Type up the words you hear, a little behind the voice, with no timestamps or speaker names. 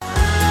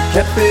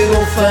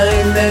Capital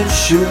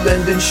Financial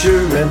and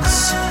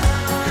Insurance.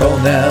 Call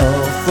now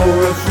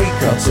for a free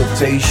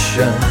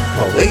consultation.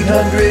 Call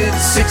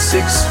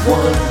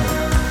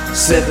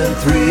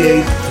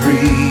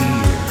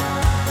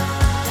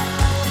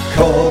 800-661-7383.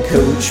 Call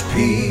Coach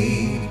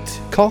Pete.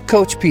 Call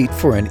Coach Pete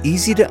for an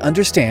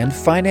easy-to-understand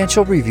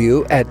financial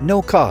review at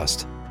no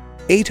cost.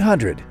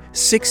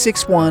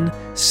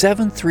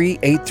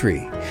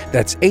 800-661-7383.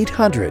 That's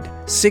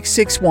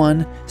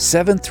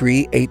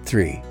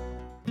 800-661-7383.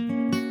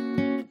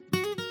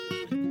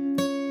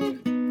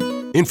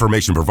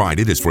 Information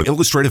provided is for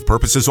illustrative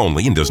purposes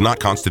only and does not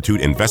constitute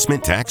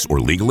investment, tax, or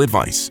legal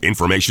advice.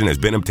 Information has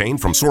been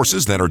obtained from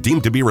sources that are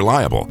deemed to be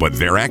reliable, but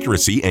their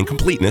accuracy and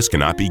completeness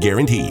cannot be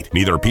guaranteed.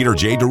 Neither Peter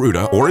J.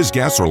 D'Arruda or his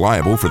guests are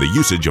liable for the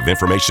usage of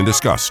information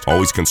discussed.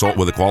 Always consult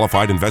with a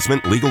qualified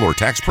investment, legal, or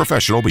tax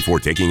professional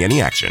before taking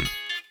any action.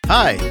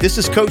 Hi, this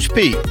is Coach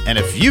Pete, and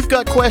if you've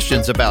got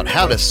questions about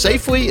how to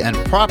safely and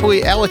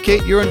properly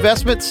allocate your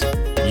investments,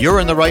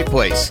 you're in the right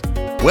place.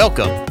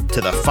 Welcome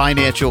to the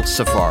Financial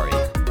Safari.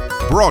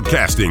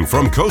 Broadcasting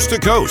from coast to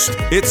coast,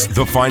 it's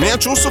the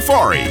Financial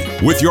Safari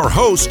with your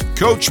host,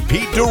 Coach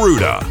Pete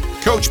D'Arruda.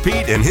 Coach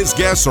Pete and his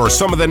guests are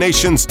some of the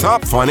nation's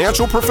top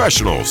financial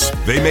professionals.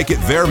 They make it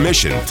their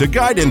mission to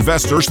guide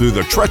investors through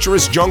the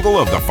treacherous jungle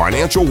of the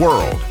financial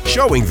world,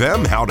 showing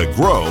them how to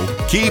grow,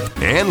 keep,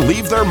 and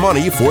leave their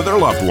money for their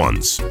loved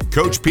ones.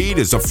 Coach Pete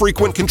is a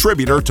frequent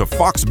contributor to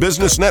Fox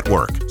Business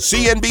Network,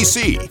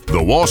 CNBC,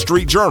 The Wall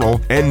Street Journal,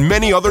 and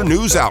many other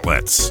news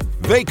outlets.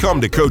 They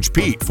come to Coach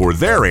Pete for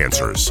their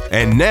answers,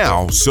 and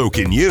now so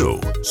can you.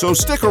 So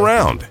stick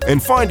around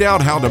and find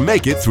out how to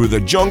make it through the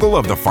jungle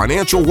of the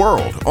financial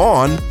world on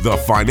the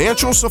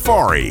Financial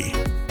Safari.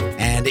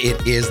 And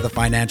it is the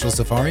Financial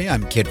Safari.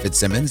 I'm Kit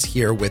Fitzsimmons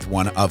here with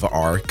one of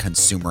our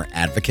consumer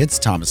advocates,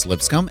 Thomas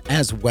Lipscomb,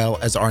 as well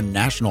as our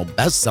national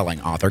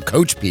best-selling author,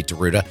 Coach Pete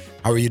D'Arruda.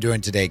 How are you doing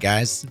today,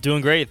 guys?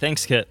 Doing great.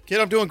 Thanks, Kit. Kit,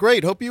 I'm doing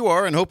great. Hope you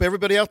are, and hope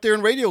everybody out there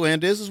in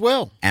Radioland is as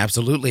well.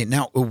 Absolutely.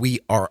 Now, we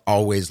are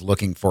always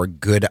looking for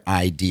good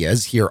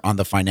ideas here on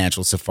the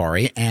Financial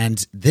Safari,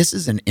 and this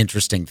is an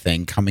interesting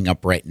thing coming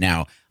up right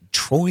now.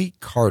 Troy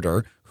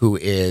Carter, who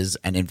is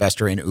an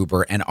investor in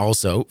Uber, and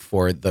also,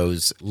 for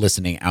those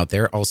listening out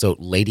there, also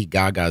Lady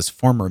Gaga's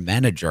former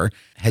manager,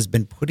 has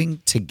been putting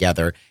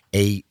together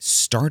a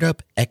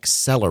startup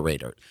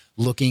accelerator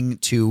looking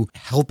to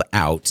help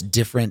out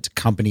different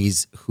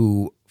companies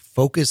who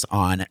focus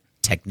on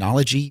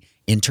technology,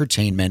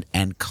 entertainment,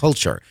 and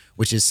culture,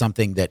 which is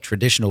something that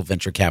traditional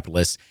venture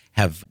capitalists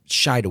have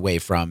shied away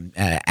from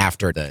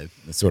after the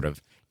sort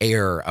of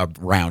air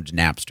around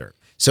Napster.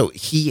 So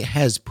he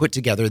has put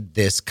together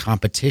this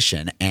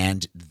competition,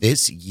 and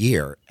this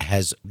year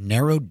has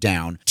narrowed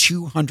down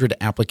 200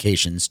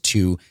 applications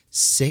to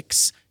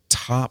 6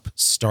 top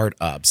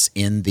startups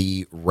in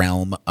the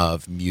realm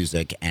of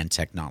music and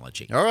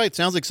technology. All right,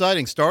 sounds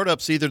exciting.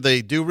 Startups, either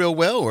they do real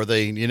well or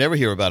you never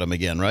hear about them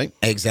again, right?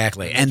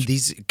 Exactly. And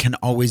these can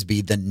always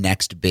be the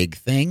next big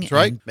thing. That's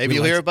right. Maybe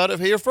you'll hear about it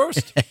here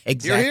first.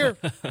 Exactly. You're here.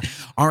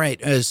 All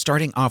right,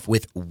 starting off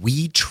with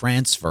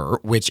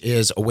WeTransfer, which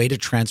is a way to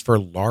transfer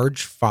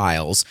large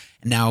files.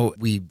 Now,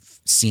 we've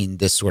seen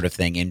this sort of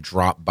thing in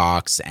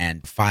Dropbox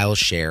and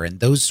FileShare and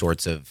those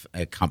sorts of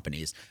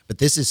companies. But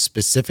this is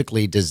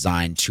specifically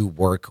designed to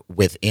work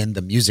within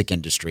the music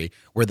industry,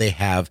 where they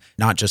have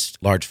not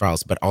just large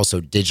files, but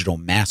also digital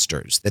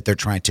masters that they're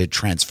trying to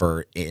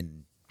transfer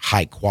in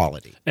high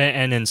quality.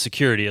 And in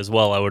security as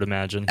well, I would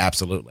imagine.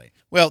 Absolutely.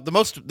 Well,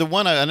 the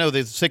one I know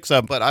there's 6 of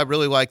them, but I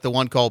really like the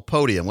one called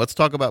Podium. Let's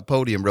talk about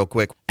Podium real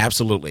quick.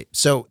 Absolutely.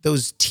 So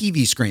those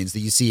TV screens that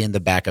you see in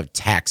the back of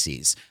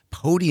taxis,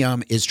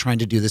 Podium is trying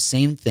to do the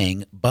same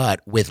thing,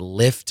 but with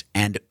Lyft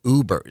and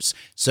Ubers.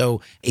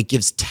 So it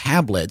gives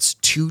tablets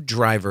to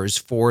drivers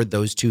for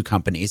those two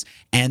companies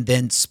and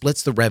then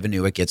splits the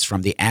revenue it gets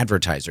from the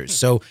advertisers.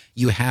 So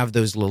you have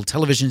those little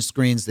television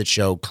screens that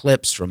show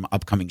clips from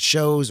upcoming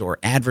shows or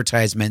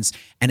advertisements,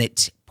 and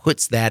it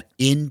puts that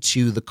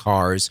into the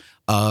cars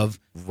of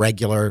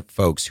regular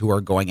folks who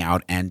are going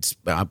out and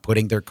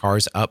putting their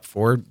cars up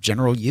for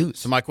general use.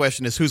 So my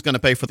question is, who's going to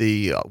pay for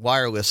the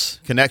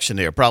wireless connection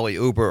there? Probably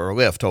Uber or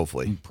Lyft,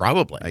 hopefully.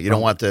 Probably. You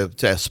don't want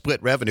to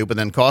split revenue, but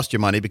then cost you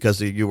money because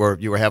you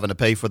were having to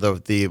pay for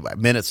the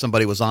minutes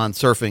somebody was on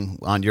surfing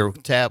on your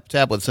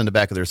tablets in the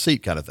back of their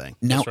seat kind of thing.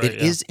 Now, it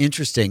is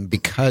interesting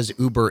because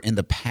Uber in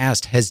the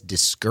past has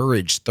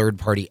discouraged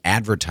third-party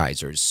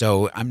advertisers.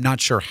 So I'm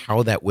not sure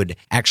how that would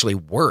actually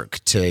work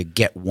to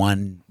get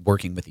one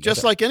working with each other.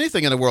 Just like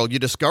anything in the world, you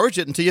discourage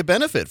it until you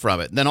benefit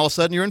from it. And then all of a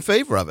sudden you're in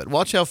favor of it.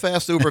 Watch how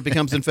fast Uber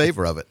becomes in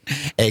favor of it.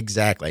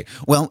 Exactly.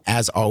 Well,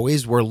 as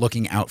always, we're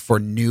looking out for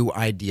new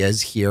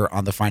ideas here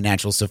on the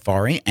Financial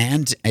Safari.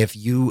 And if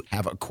you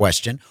have a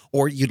question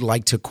or you'd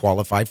like to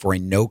qualify for a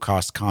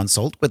no-cost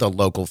consult with a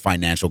local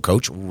financial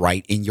coach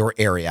right in your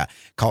area,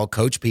 call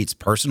Coach Pete's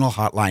personal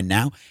hotline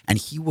now, and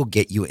he will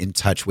get you in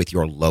touch with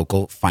your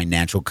local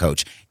financial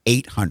coach.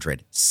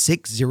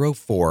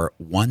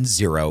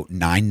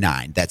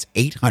 800-604-1099. That's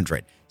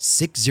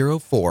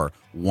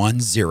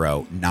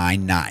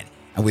 800-604-1099.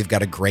 And we've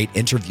got a great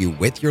interview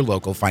with your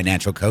local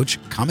financial coach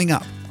coming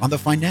up on the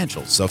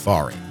Financial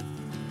Safari.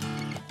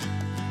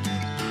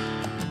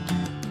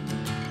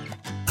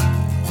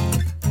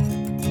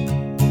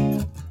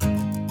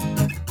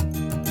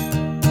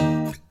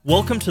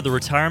 Welcome to the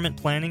retirement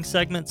planning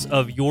segments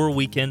of your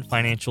weekend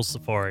Financial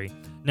Safari.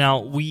 Now,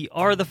 we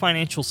are the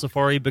Financial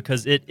Safari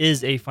because it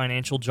is a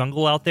financial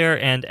jungle out there,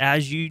 and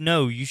as you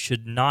know, you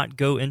should not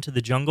go into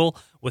the jungle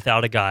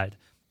without a guide.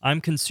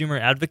 I'm consumer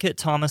advocate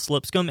Thomas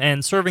Lipscomb,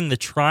 and serving the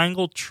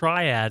Triangle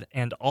Triad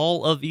and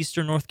all of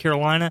Eastern North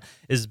Carolina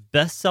is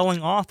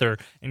best-selling author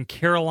and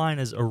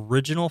Carolina's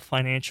original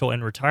financial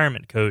and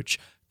retirement coach,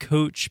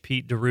 Coach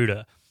Pete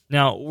D'Arruda.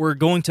 Now, we're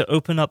going to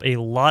open up a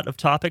lot of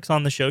topics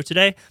on the show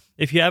today.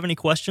 If you have any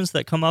questions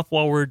that come up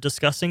while we're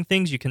discussing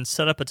things, you can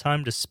set up a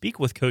time to speak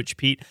with Coach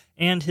Pete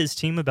and his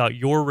team about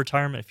your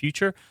retirement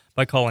future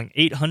by calling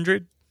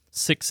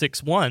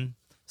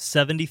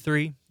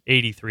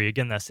 800-661-7383.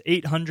 Again, that's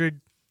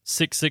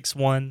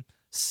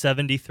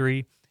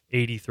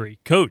 800-661-7383.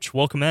 Coach,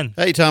 welcome in.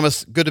 Hey,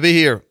 Thomas. Good to be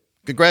here.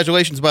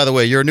 Congratulations, by the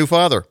way. You're a new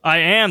father. I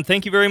am.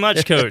 Thank you very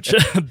much, Coach.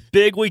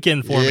 Big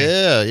weekend for me.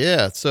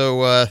 Yeah.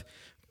 So,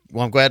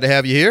 well, I'm glad to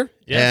have you here,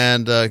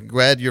 Yes. and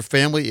glad your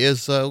family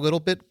is a little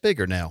bit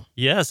bigger now.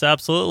 Yes,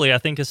 absolutely. I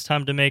think it's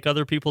time to make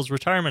other people's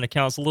retirement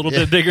accounts a little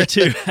bit bigger,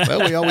 too.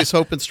 Well, we always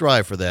hope and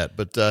strive for that.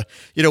 But,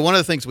 one of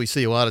the things we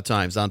see a lot of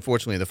times,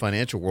 unfortunately, in the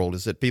financial world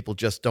is that people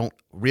just don't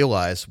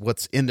realize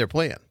what's in their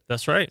plan.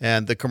 That's right.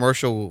 And the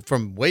commercial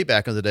from way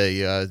back in the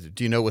day,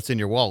 do you know what's in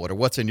your wallet or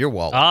what's in your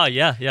wallet? Ah,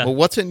 yeah. Well,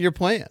 what's in your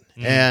plan?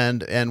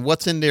 And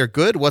what's in there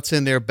good, what's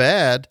in there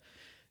bad?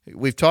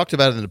 We've talked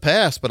about it in the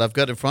past, but I've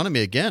got it in front of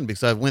me again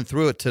because I went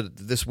through it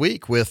this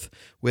week with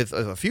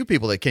a few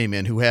people that came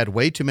in who had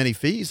way too many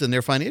fees in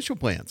their financial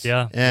plans.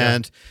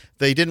 And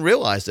they didn't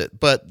realize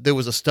it. But there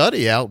was a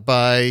study out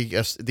by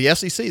the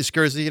SEC, the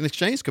Securities and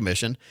Exchange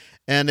Commission,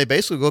 and they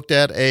basically looked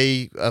at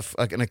an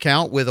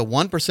account with a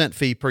 1%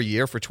 fee per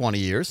year for 20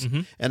 years,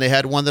 and they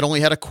had one that only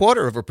had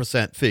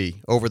 0.25%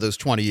 fee over those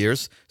 20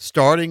 years,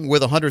 starting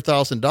with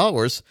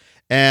 $100,000.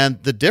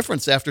 And the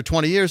difference after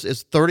 20 years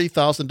is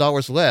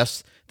 $30,000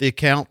 less the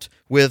account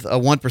with a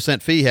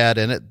 1% fee had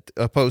in it,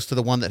 opposed to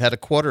the one that had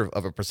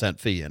 0.25%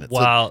 fee in it.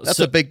 Wow. So that's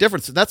a big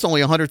difference. And that's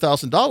only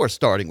 $100,000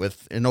 starting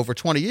with in over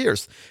 20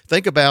 years.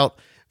 Think about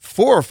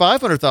 $400,000 or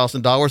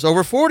 $500,000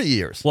 over 40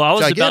 years. Well, I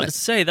was Gigantic. about to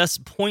say that's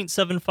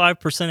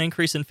 0.75%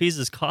 increase in fees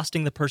is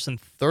costing the person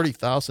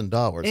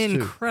 $30,000.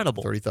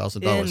 Incredible.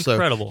 $30,000.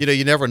 Incredible. So,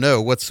 you never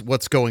know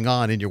what's going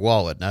on in your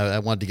wallet. And I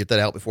wanted to get that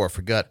out before I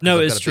forgot. No,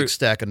 I've it's got a true. big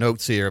stack of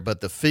notes here,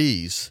 but the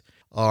fees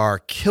are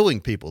killing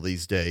people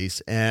these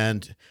days.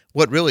 And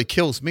what really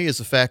kills me is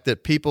the fact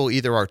that people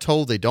either are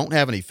told they don't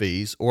have any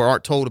fees or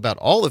aren't told about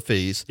all the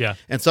fees. Yeah.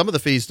 And some of the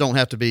fees don't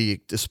have to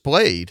be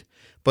displayed,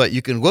 but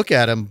you can look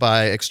at them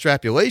by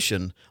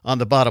extrapolation on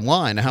the bottom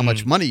line, how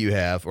much money you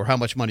have or how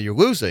much money you're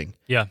losing.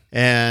 Yeah.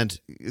 And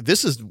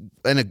this is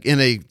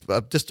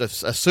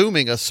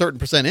assuming a certain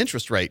percent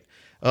interest rate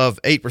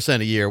of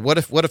 8% a year. What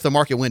if the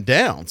market went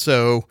down?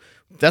 So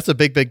that's a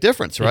big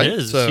difference, right? It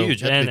is. So It's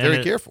huge. you have to be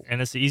very careful.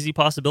 And it's an easy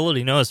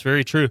possibility. No, it's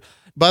very true.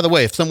 By the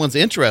way, if someone's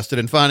interested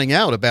in finding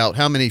out about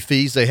how many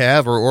fees they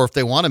have or if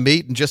they want to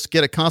meet and just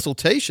get a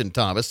consultation,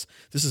 Thomas,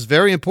 this is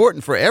very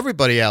important for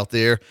everybody out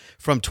there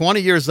from 20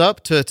 years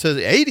up to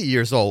 80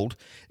 years old,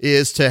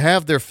 is to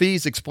have their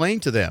fees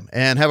explained to them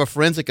and have a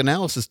forensic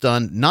analysis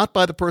done, not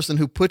by the person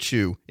who put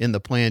you in the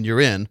plan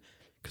you're in,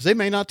 because they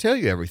may not tell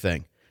you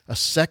everything. A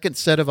second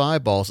set of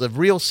eyeballs, a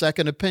real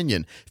second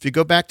opinion. If you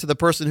go back to the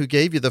person who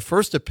gave you the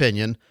first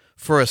opinion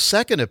for a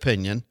second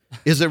opinion,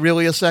 is it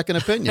really a second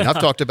opinion? I've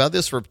talked about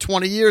this for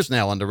 20 years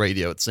now on the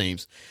radio, it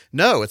seems.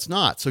 No, it's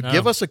not. So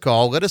give us a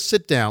call. Let us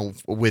sit down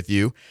with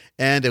you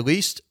and at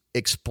least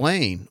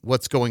explain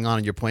what's going on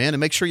in your plan and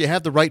make sure you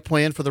have the right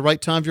plan for the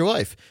right time of your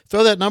life.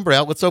 Throw that number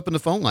out. Let's open the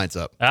phone lines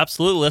up.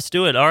 Absolutely. Let's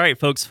do it. All right,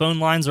 folks. Phone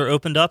lines are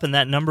opened up, and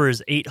that number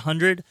is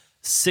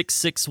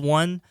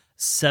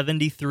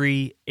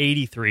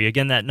 800-661-7383.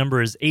 Again, that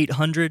number is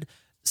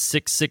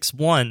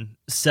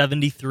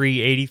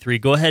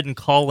 800-661-7383. Go ahead and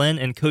call in,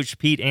 and Coach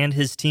Pete and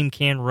his team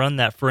can run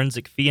that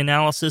forensic fee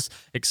analysis,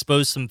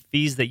 expose some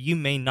fees that you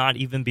may not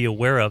even be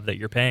aware of that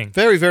you're paying.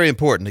 Very, very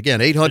important.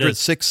 Again,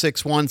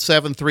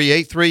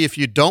 800-661-7383. If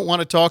you don't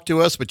want to talk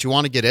to us, but you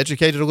want to get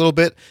educated a little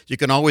bit, you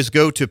can always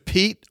go to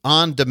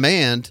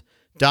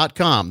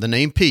PeteOnDemand.com. The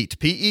name Pete,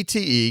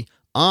 P-E-T-E,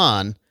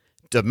 on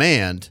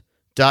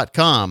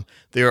demand.com.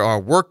 There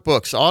are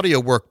workbooks,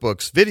 audio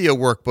workbooks, video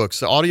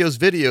workbooks, audios,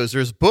 videos.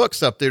 There's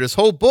books up there. There's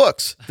whole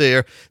books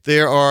there.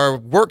 There are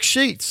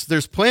worksheets.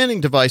 There's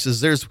planning devices.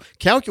 There's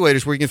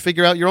calculators where you can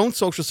figure out your own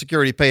Social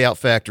Security payout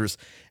factors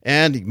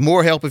and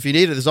more help if you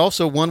need it. There's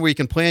also one where you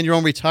can plan your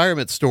own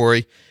retirement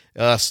story,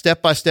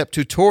 step-by-step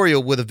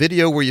tutorial with a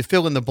video where you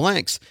fill in the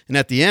blanks. And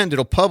at the end,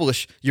 it'll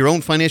publish your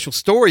own financial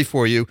story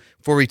for you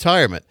for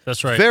retirement.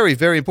 That's right. Very,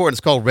 very important.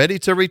 It's called Ready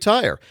to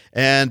Retire.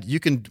 And you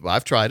can,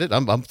 I've tried it.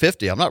 I'm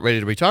 50. I'm not ready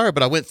to retire,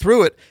 but I went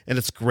through it, and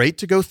it's great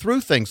to go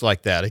through things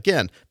like that.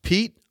 Again,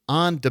 Pete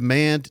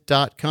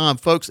PeteOnDemand.com.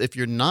 Folks, if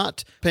you're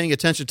not paying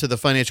attention to the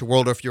financial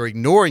world or if you're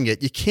ignoring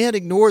it, you can't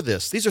ignore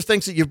this. These are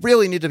things that you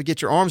really need to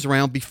get your arms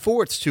around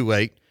before it's too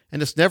late.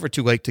 And it's never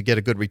too late to get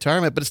a good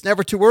retirement, but it's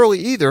never too early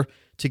either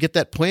to get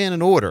that plan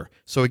in order.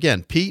 So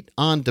again,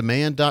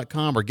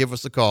 PeteOnDemand.com or give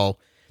us a call.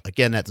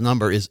 Again, that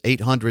number is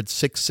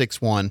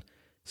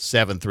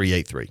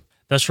 800-661-7383.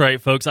 That's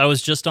right, folks. I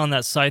was just on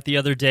that site the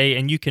other day,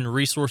 and you can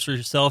resource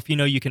yourself. You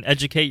know, you can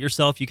educate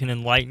yourself, you can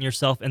enlighten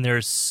yourself, and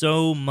there's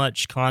so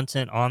much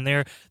content on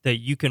there that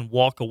you can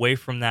walk away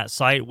from that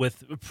site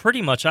with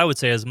pretty much, I would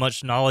say, as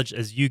much knowledge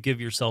as you give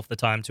yourself the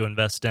time to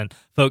invest in.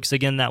 Folks,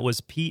 again, that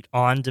was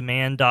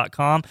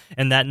PeteOnDemand.com,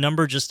 and that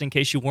number, just in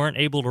case you weren't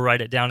able to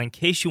write it down, in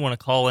case you want to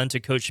call in to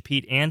Coach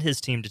Pete and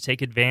his team to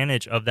take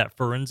advantage of that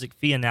forensic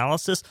fee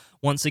analysis,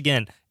 once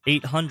again,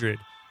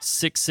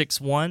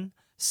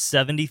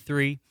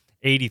 800-661-7383.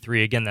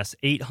 Again, that's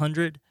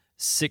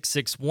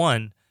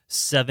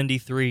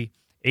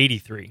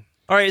 800-661-7383.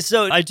 All right,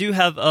 so I do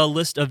have a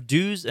list of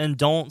do's and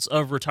don'ts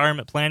of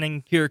retirement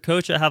planning here,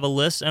 Coach. I have a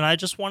list, and I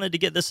just wanted to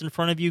get this in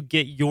front of you,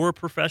 get your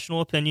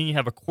professional opinion. You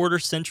have a quarter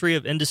century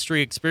of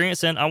industry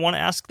experience, and I want to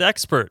ask the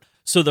expert.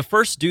 So the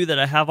first do that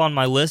I have on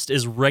my list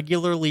is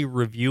regularly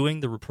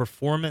reviewing the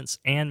performance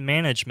and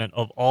management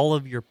of all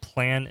of your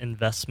plan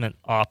investment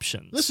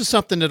options. This is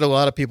something that a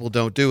lot of people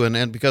don't do,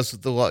 and because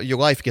your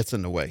life gets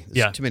in the way.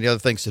 There's too many other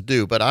things to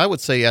do. But I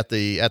would say at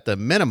the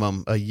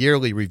minimum, a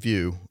yearly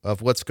review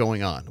of what's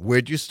going on.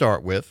 Where did you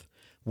start with?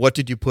 What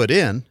did you put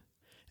in?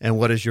 And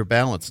what is your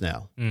balance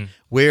now?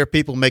 Where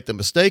people make the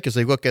mistake is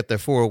they look at their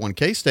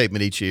 401k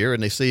statement each year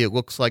and they see it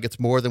looks like it's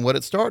more than what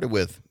it started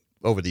with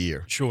over the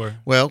year. Sure.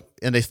 Well,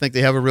 and they think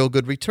they have a real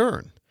good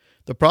return.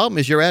 The problem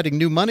is you're adding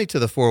new money to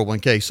the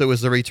 401k. So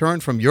is the return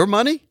from your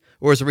money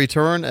or is the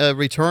return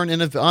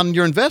on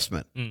your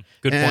investment? Good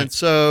point. And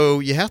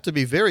so you have to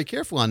be very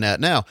careful on that.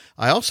 Now,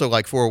 I also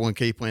like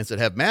 401k plans that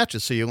have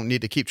matches, so you don't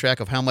need to keep track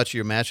of how much of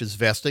your match is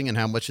vesting and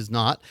how much is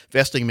not.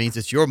 Vesting means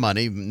it's your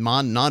money.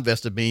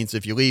 Non-vested means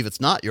if you leave,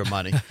 it's not your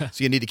money.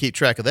 So you need to keep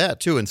track of that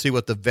too and see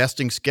what the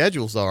vesting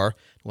schedules are.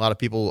 A lot of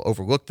people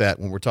overlook that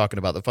when we're talking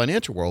about the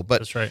financial world, but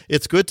that's right.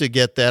 It's good to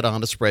get that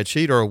on a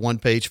spreadsheet or a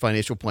one-page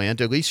financial plan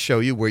to at least show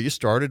you where you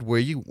started, where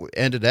you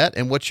ended at,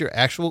 and what your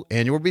actual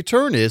annual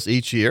return is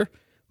each year,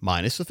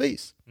 minus the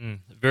fees.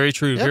 Very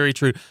true, very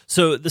true.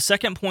 So the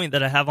second point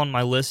that I have on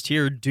my list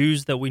here,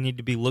 do's that we need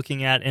to be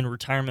looking at in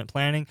retirement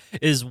planning,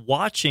 is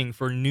watching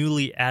for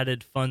newly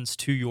added funds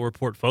to your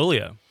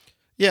portfolio.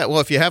 Yeah,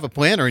 well, if you have a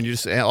planner and you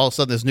just all of a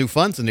sudden there's new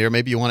funds in there,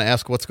 maybe you want to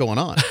ask what's going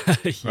on,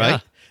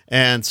 right?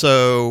 And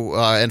so,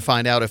 and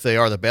find out if they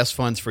are the best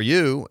funds for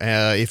you.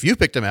 If you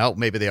picked them out,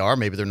 maybe they are,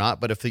 maybe they're not.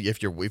 But if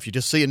you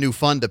just see a new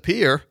fund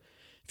appear,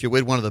 if you're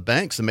with one of the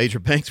banks, the major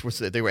banks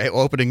they were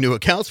opening new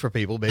accounts for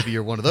people, maybe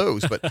you're one of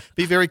those. But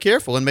be very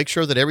careful and make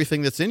sure that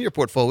everything that's in your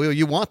portfolio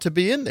you want to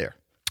be in there.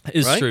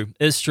 It's true.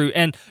 It's true.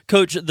 And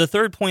Coach, the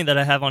third point that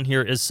I have on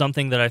here is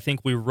something that I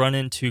think we run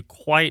into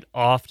quite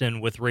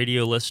often with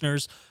radio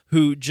listeners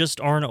who just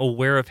aren't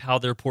aware of how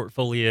their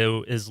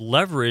portfolio is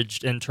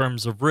leveraged in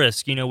terms of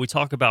risk. You know, we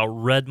talk about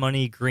red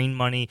money, green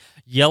money,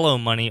 yellow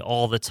money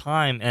all the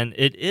time, and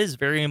it is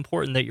very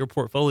important that your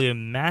portfolio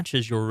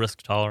matches your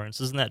risk tolerance.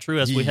 Isn't that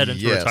true as we head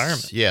into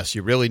retirement? Yes,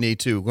 you really need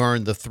to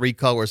learn the three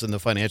colors in the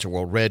financial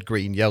world, red,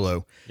 green,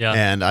 yellow. Yeah.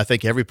 And I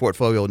think every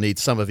portfolio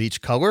needs some of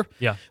each color.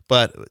 Yeah.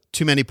 But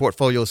too many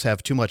portfolios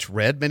have too much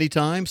red many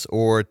times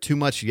or too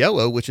much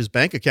yellow, which is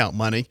bank account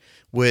money,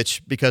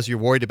 which because you're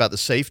worried about the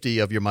safety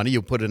of your money,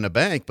 you put it in a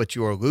bank, but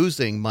you are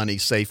losing money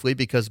safely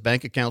because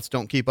bank accounts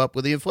don't keep up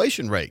with the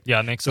inflation rate.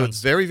 Yeah, it makes sense. So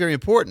it's very, very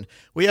important.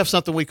 We have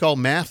something we call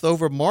math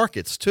over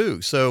markets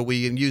too. So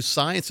we use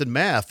science and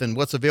math and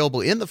what's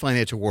available in the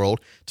financial world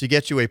to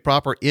get you a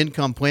proper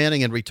income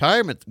planning and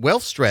retirement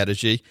wealth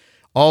strategy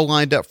all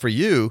lined up for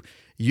you,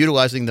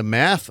 utilizing the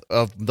math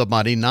of the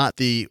money, not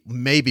the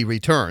maybe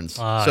returns.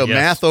 So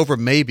math over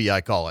maybe, I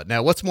call it.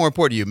 Now, what's more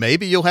important to you?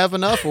 Maybe you'll have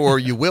enough or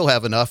you will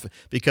have enough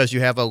because you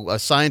have a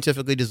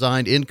scientifically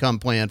designed income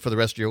plan for the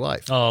rest of your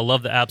life. Oh, I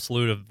love the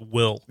absolute of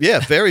will.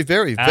 Yeah, very,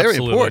 very, very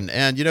important.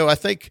 And, you know, I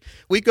think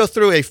we go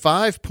through a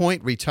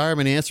 5-point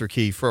retirement answer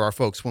key for our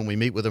folks when we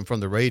meet with them from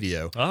the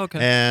radio. Oh, okay.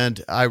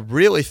 And I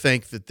really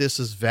think that this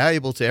is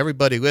valuable to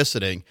everybody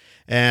listening.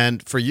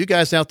 And for you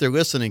guys out there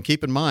listening,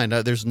 keep in mind,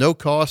 there's no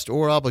cost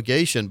or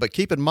obligation, but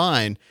keep in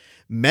mind,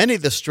 many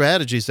of the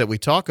strategies that we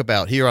talk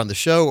about here on the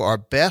show are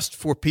best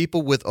for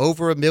people with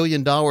over $1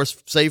 million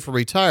saved for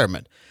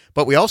retirement.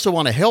 But we also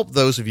want to help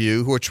those of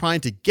you who are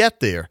trying to get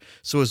there.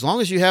 So as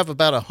long as you have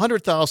about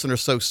 $100,000 or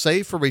so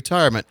saved for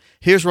retirement,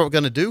 here's what we're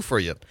going to do for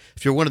you.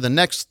 If you're one of the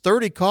next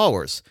 30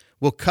 callers,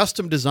 we'll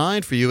custom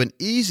design for you an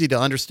easy to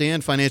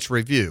understand financial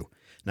review.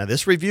 Now,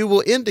 this review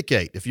will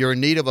indicate if you're in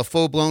need of a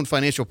full-blown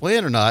financial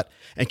plan or not,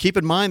 and keep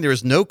in mind there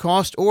is no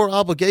cost or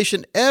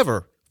obligation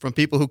ever from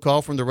people who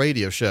call from the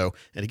radio show.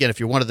 And again, if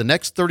you're one of the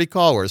next 30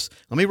 callers,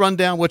 let me run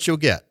down what you'll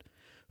get.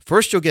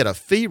 First, you'll get a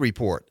fee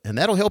report, and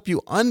that'll help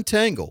you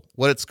untangle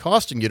what it's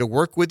costing you to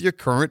work with your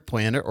current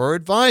planner or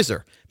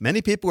advisor.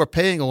 Many people are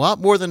paying a lot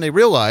more than they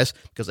realize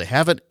because they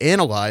haven't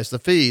analyzed the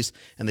fees,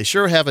 and they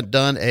sure haven't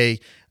done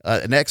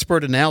an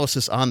expert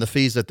analysis on the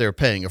fees that they're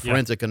paying, a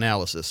forensic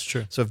analysis.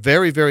 Sure. So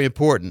very, very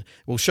important.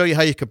 We'll show you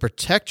how you can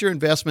protect your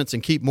investments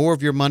and keep more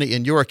of your money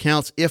in your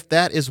accounts if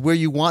that is where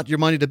you want your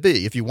money to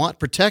be. If you want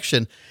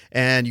protection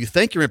and you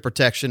think you're in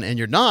protection and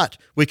you're not,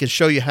 we can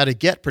show you how to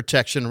get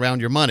protection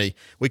around your money.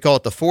 We call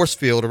it the force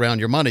field around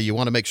your money. You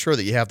want to make sure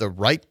that you have the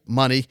right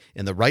money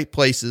in the right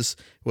places,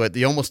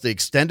 with almost the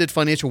extended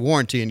financial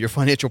warranty in your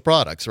financial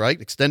products, right?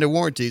 Extended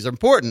warranties are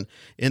important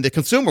in the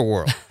consumer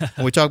world.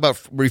 When we talk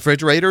about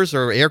refrigerators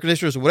or air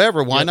conditioners or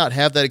whatever, why not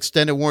have that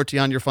extended warranty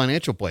on your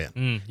financial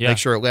plan? Make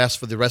sure it lasts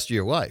for the rest of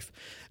your life.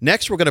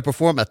 Next, we're going to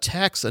perform a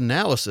tax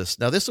analysis.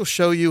 Now, this will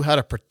show you how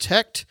to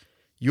protect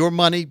your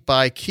money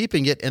by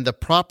keeping it in the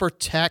proper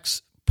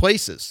tax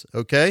places,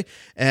 okay?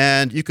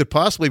 And you could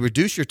possibly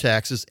reduce your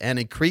taxes and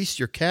increase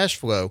your cash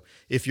flow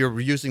if you're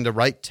using the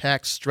right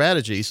tax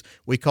strategies.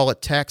 We call it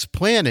tax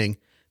planning,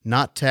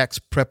 not tax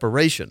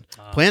preparation.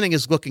 Planning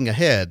is looking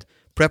ahead.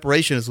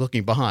 Preparation is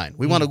looking behind.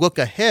 We want to look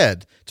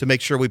ahead to make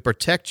sure we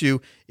protect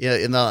you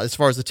as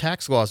far as the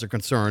tax laws are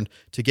concerned,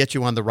 to get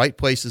you on the right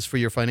places for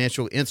your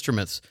financial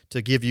instruments,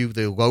 to give you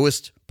the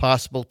lowest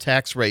possible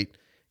tax rate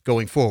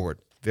going forward.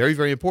 Very,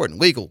 very important.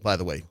 Legal, by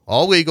the way.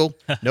 All legal,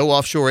 no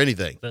offshore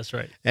anything. That's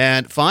right.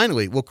 And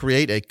finally, we'll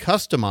create a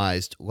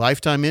customized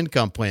lifetime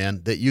income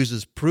plan that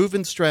uses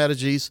proven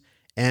strategies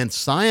and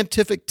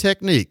scientific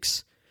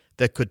techniques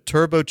that could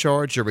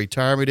turbocharge your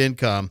retirement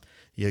income.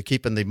 You're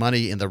keeping the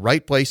money in the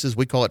right places.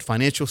 We call it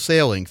financial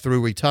sailing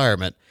through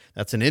retirement.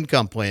 That's an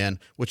income plan,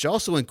 which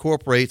also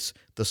incorporates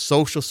the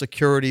Social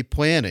Security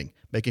planning,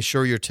 making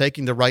sure you're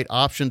taking the right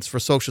options for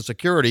Social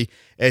Security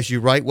as you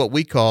write what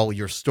we call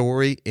your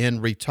story in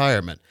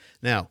retirement.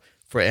 Now,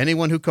 for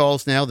anyone who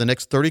calls now, the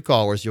next 30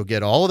 callers, you'll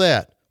get all of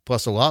that,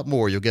 plus a lot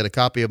more. You'll get a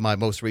copy of my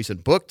most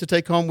recent book to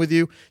take home with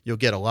you. You'll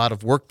get a lot of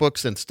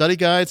workbooks and study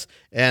guides,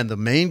 and the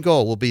main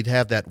goal will be to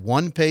have that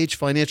one-page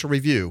financial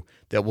review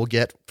that we'll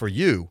get for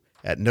you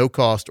at no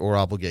cost or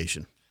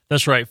obligation.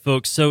 That's right,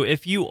 folks. So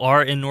if you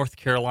are in North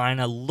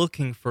Carolina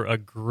looking for a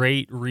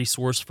great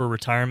resource for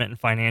retirement and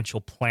financial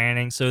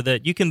planning so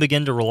that you can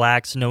begin to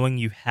relax knowing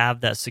you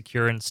have that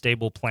secure and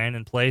stable plan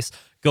in place,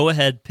 go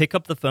ahead, pick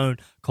up the phone,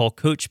 call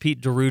Coach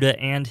Pete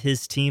D'Arruda and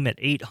his team at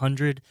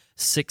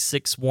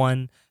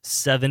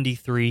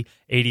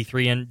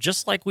 800-661-7383. And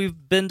just like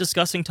we've been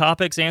discussing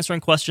topics,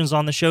 answering questions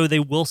on the show, they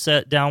will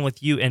sit down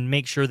with you and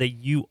make sure that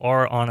you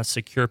are on a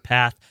secure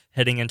path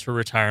heading into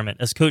retirement.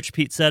 As Coach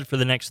Pete said, for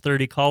the next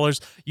 30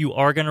 callers, you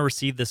are going to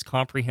receive this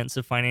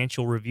comprehensive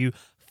financial review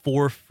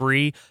for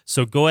free.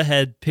 So go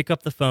ahead, pick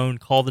up the phone,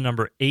 call the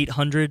number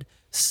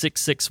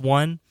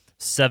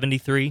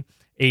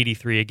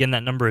 800-661-7383. Again,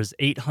 that number is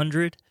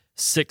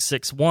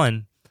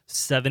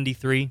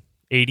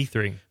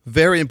 800-661-7383.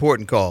 Very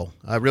important call.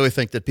 I really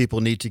think that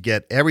people need to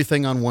get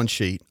everything on one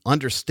sheet,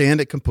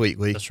 understand it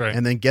completely, That's right.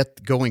 and then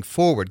get going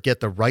forward, get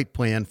the right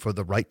plan for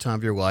the right time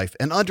of your life,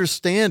 and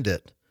understand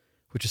it,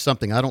 which is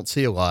something I don't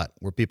see a lot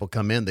where people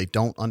come in, they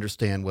don't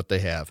understand what they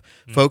have.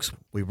 Folks,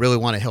 we really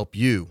want to help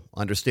you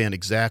understand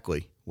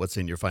exactly what's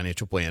in your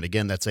financial plan.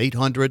 Again, that's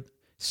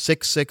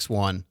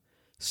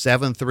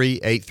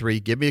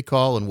 800-661-7383. Give me a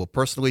call, and we'll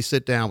personally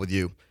sit down with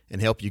you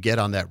and help you get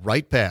on that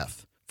right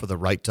path for the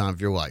right time of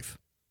your life.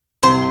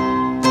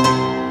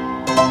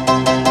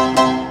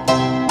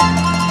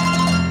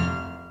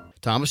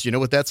 Thomas, you know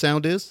what that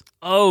sound is?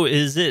 Oh,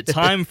 is it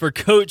time for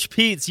Coach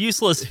Pete's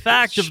useless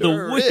fact of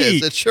the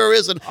week? It sure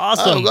is. And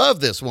Awesome. I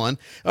love this one.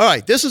 All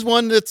right, this is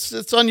one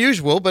it's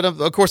unusual, but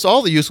of course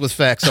all the useless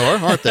facts are,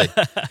 aren't they?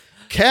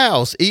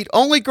 Cows eat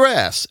only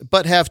grass,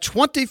 but have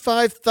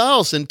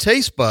 25,000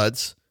 taste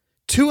buds,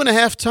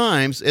 2.5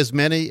 times as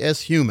many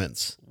as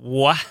humans.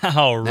 Wow,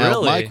 Now,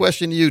 really? my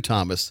question to you,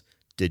 Thomas,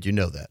 did you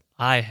know that?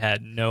 I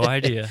had no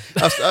idea.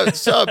 I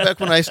saw back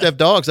when I used to have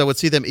dogs, I would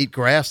see them eat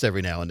grass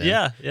every now and then.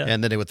 Yeah.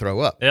 And then they would throw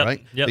up, Yep,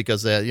 right? yep.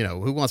 Because,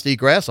 who wants to eat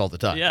grass all the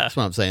time? Yeah. That's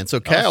what I'm saying.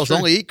 So cows true.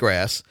 only eat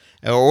grass,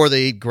 or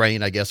they eat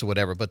grain, I guess, or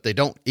whatever, but they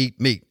don't eat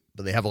meat.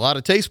 But they have a lot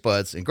of taste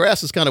buds, and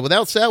grass is kind of,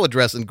 without salad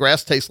dressing,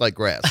 grass tastes like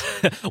grass.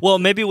 Well,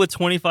 maybe with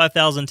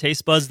 25,000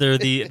 taste buds, they are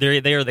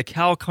the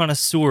cow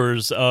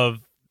connoisseurs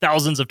of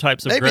thousands of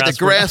types of Maybe grass. the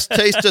grass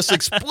taste just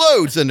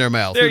explodes in their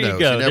mouth. There Who you knows?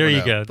 go. never There you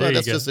know. go. But There you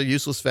that's go. just a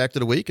useless fact of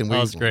the week, and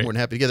That was we're great. more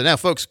than happy to get it. Now,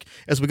 folks,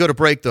 as we go to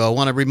break, though, I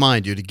want to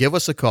remind you to give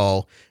us a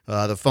call.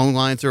 The phone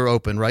lines are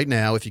open right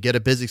now. If you get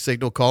a busy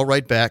signal, call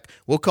right back.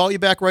 We'll call you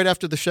back right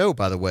after the show,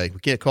 by the way. We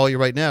can't call you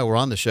right now. We're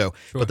on the show.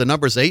 But the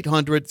number is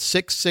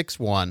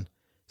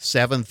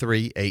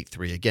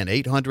 800-661-7383. Again,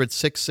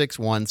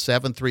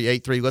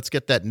 800-661-7383. Let's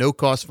get that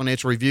no-cost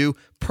financial review,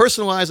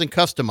 personalized and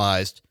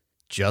customized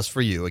just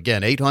for you.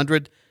 Again,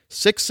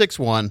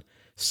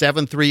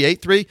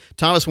 800-661-7383.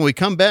 Thomas, when we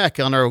come back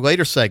on our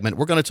later segment,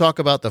 we're going to talk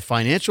about the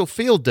financial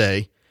field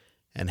day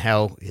and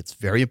how it's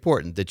very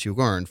important that you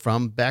learn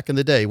from back in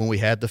the day when we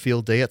had the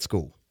field day at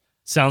school.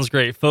 Sounds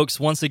great. Folks,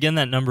 once again,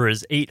 that number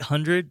is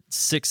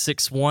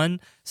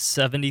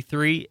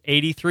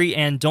 800-661-7383.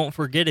 And don't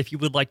forget, if you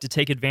would like to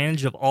take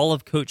advantage of all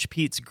of Coach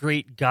Pete's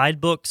great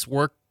guidebooks,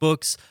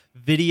 workbooks,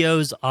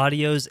 videos,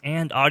 audios,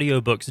 and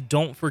audiobooks,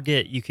 don't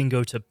forget you can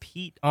go to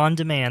Pete On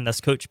Demand.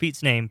 That's Coach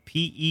Pete's name,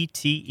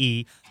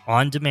 Pete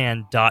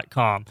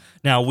ondemand.com.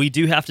 Now, we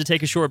do have to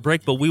take a short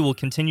break, but we will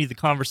continue the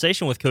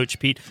conversation with Coach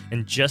Pete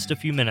in just a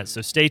few minutes.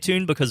 So stay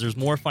tuned because there's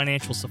more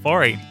Financial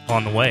Safari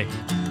on the way.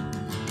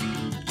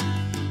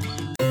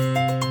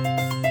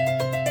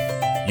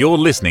 You're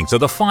listening to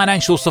the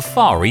Financial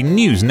Safari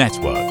News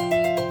Network.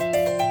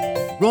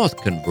 Roth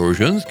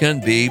conversions can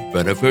be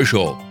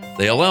beneficial.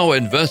 They allow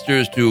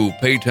investors to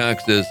pay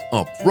taxes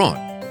up front,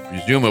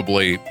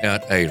 presumably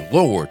at a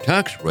lower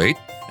tax rate,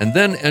 and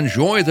then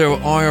enjoy their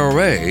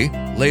IRA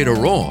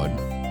later on,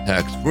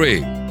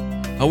 tax-free.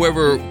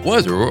 However,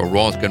 whether a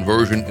Roth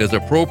conversion is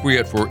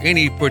appropriate for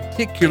any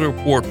particular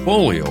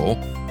portfolio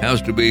has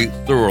to be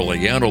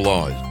thoroughly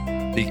analyzed.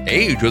 The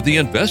age of the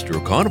investor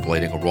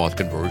contemplating a Roth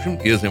conversion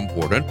is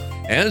important,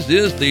 as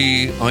is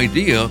the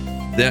idea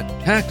that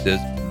taxes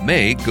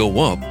may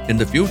go up in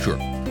the future.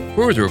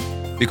 Further,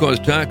 because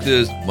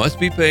taxes must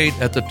be paid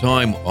at the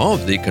time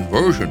of the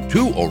conversion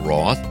to a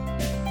Roth,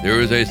 there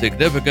is a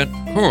significant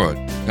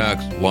current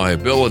tax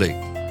liability.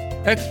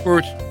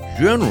 Experts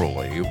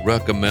generally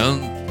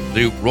recommend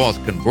the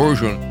Roth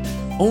conversion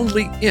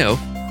only if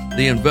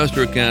the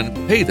investor can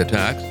pay the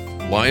tax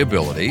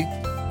liability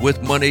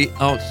with money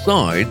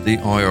outside the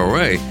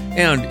IRA,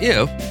 and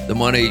if the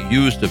money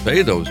used to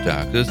pay those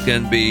taxes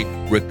can be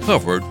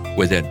recovered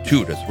within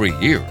 2 to 3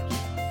 years.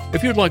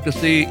 If you'd like to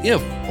see if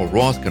a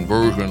Roth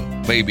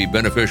conversion may be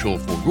beneficial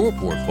for your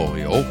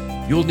portfolio,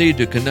 you'll need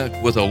to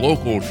connect with a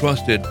local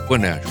trusted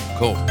financial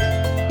coach.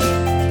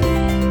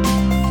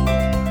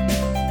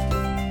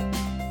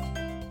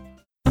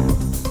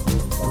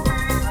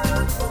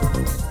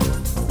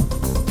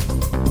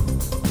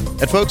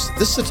 And folks,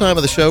 this is the time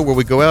of the show where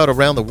we go out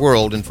around the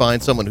world and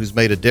find someone who's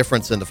made a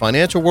difference in the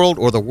financial world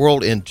or the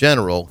world in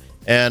general.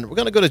 And we're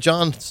going to go to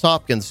Johns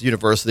Hopkins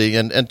University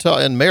in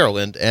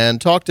Maryland and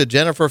talk to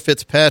Jennifer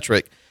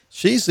Fitzpatrick.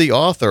 She's the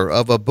author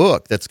of a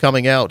book that's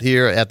coming out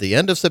here at the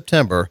end of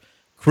September,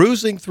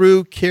 Cruising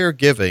Through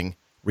Caregiving,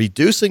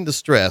 Reducing the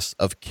Stress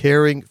of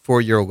Caring for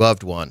Your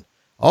Loved One.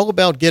 All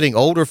about getting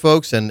older,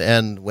 folks, and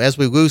as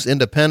we lose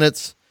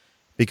independence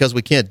because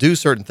we can't do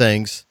certain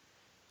things,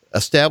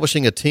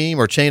 establishing a team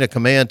or chain of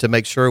command to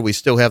make sure we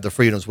still have the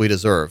freedoms we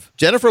deserve.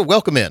 Jennifer,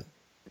 welcome in.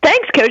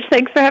 Thanks, Coach.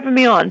 Thanks for having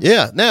me on.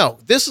 Yeah. Now,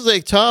 this is a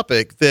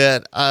topic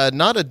that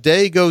not a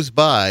day goes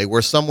by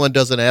where someone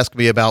doesn't ask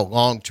me about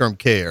long-term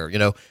care. You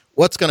know,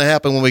 what's going to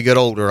happen when we get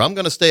older? I'm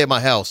going to stay at my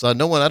house. I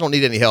don't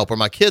need any help, or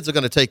my kids are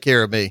going to take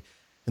care of me.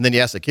 And then you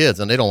ask the kids,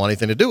 and they don't want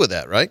anything to do with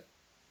that, right?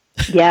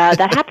 Yeah,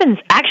 that happens.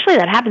 Actually,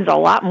 that happens a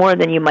lot more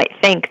than you might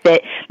think.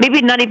 That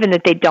maybe not even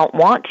that they don't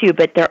want to,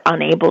 but they're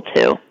unable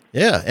to.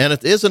 Yeah, and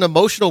it is an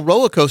emotional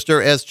roller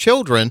coaster as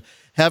children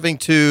having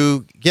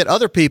to get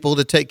other people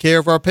to take care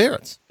of our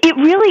parents. It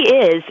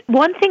really is.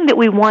 One thing that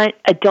we want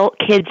adult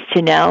kids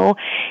to know,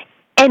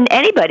 and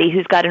anybody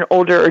who's got an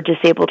older or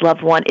disabled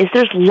loved one, is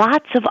there's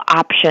lots of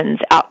options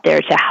out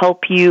there to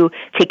help you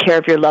take care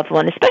of your loved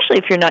one, especially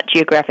if you're not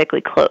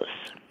geographically close.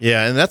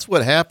 Yeah, and that's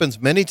what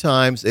happens many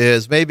times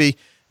is maybe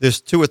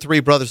there's 2 or 3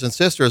 brothers and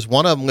sisters.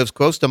 One of them lives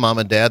close to mom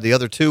and dad. The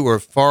other 2 are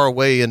far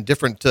away in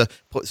different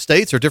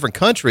states or different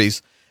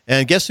countries.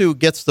 And guess who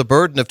gets the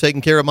burden of taking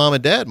care of mom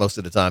and dad most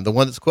of the time? The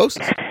one that's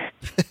closest.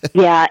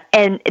 Yeah,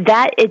 and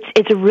that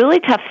it's a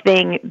really tough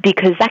thing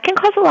because that can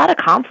cause a lot of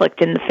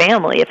conflict in the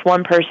family if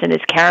one person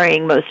is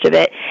carrying most of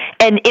it.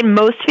 And in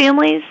most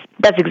families,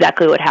 that's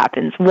exactly what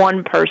happens.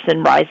 One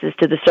person rises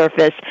to the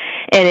surface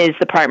and is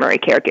the primary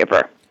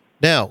caregiver.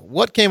 Now,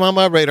 what came on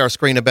my radar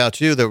screen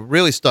about you that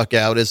really stuck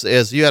out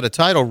is you had a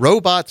title,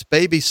 Robots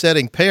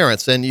Babysitting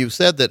Parents, and you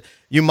said that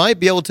you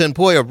might be able to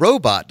employ a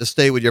robot to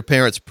stay with your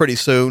parents pretty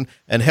soon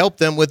and help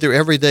them with their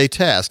everyday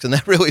tasks. And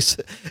that really,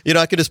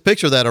 I could just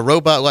picture that, a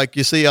robot like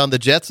you see on the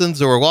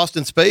Jetsons or Lost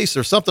in Space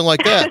or something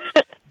like that.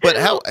 But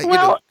how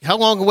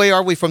long away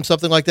are we from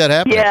something like that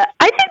happening? Yeah,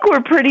 I think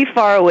we're pretty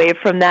far away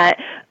from that.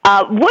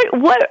 What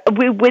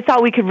we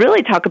thought we could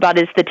really talk about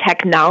is the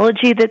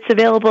technology that's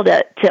available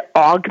to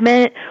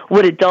augment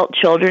what adult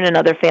children and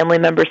other family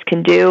members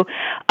can do.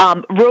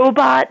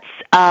 Robots,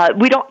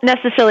 we don't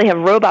necessarily have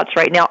robots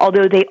right now,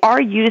 although they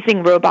are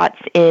using robots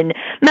in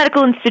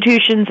medical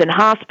institutions and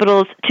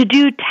hospitals to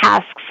do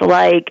tasks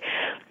like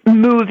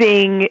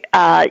moving,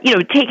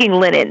 taking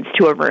linens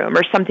to a room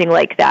or something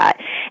like that.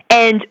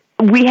 And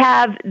we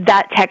have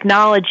that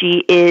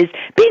technology is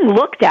being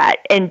looked at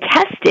and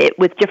tested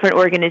with different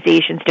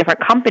organizations, different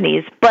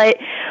companies, but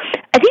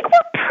I think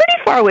we're pretty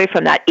far away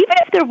from that. Even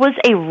if there was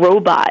a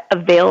robot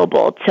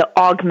available to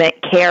augment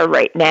care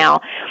right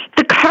now,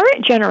 the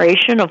current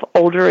generation of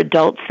older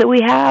adults that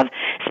we have,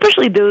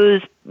 especially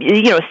those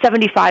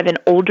 75 and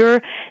older,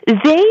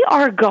 they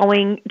are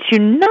going to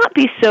not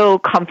be so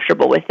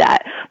comfortable with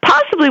that.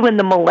 Possibly when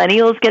the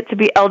millennials get to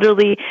be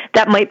elderly,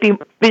 that might be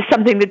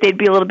something that they'd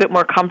be a little bit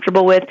more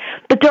comfortable with.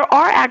 But there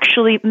are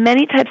actually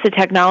many types of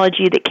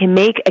technology that can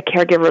make a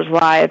caregiver's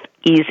life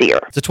easier.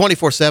 It's a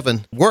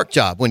 24/7 work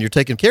job when you're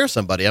taking care of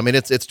somebody. I mean,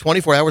 it's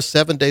 24 hours,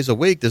 7 days a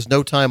week. There's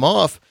no time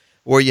off,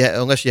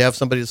 unless you have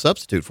somebody to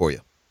substitute for you.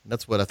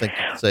 That's what I think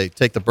you could say,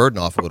 take the burden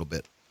off a little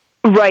bit.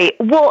 Right.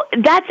 Well,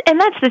 that's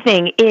the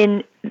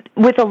thing.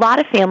 With a lot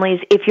of families,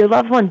 if your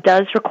loved one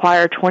does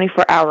require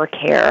 24-hour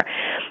care,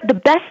 the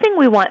best thing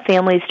we want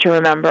families to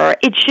remember,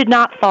 it should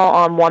not fall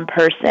on one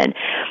person.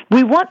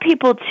 We want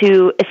people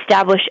to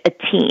establish a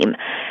team.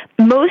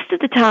 Most of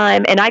the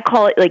time, and I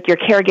call it like your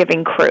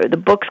caregiving crew. The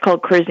book's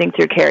called Cruising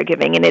Through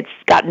Caregiving, and it's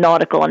got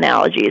nautical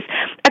analogies.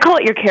 I call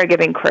it your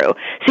caregiving crew.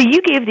 So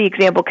you gave the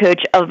example,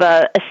 Coach, of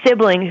a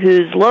sibling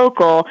who's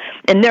local,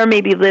 and they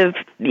maybe live,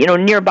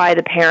 nearby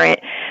the parent.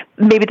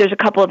 Maybe there's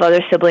a couple of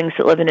other siblings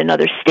that live in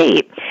another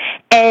state.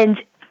 And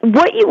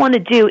what you want to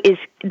do is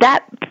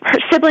that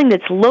sibling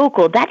that's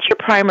local, that's your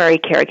primary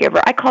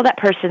caregiver. I call that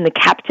person the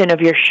captain of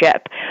your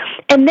ship.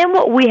 And then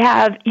what we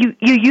have, you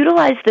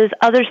utilize those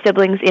other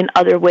siblings in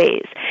other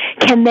ways.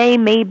 Can they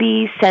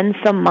maybe send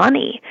some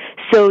money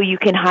so you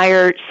can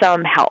hire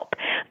some help?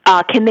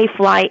 Can they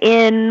fly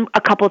in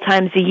a couple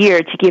times a year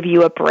to give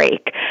you a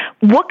break?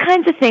 What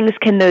kinds of things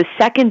can those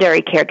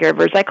secondary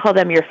caregivers, I call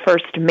them your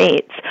first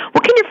mates,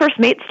 what can your first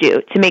mates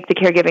do to make the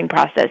caregiving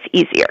process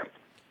easier?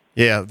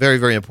 Yeah, very,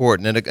 very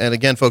important. And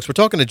again, folks, we're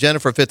talking to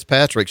Jennifer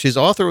Fitzpatrick. She's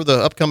author of the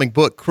upcoming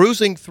book,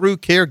 Cruising Through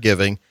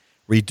Caregiving,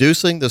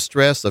 Reducing the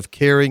Stress of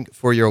Caring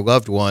for Your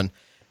Loved One.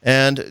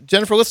 And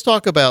Jennifer, let's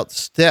talk about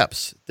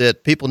steps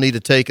that people need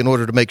to take in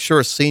order to make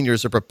sure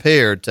seniors are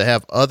prepared to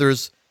have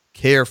others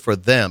care for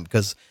them,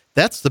 because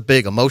that's the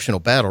big emotional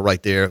battle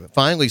right there,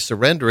 finally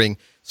surrendering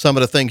some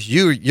of the things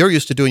you're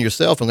used to doing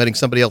yourself and letting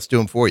somebody else do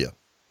them for you.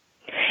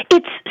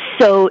 It's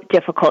so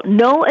difficult.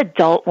 No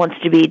adult wants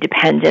to be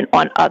dependent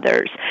on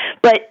others.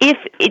 But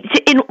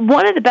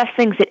one of the best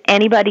things that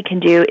anybody can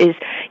do is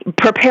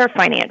prepare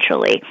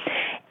financially.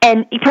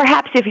 And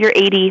perhaps if you're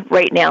 80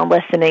 right now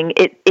listening,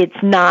 it's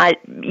not.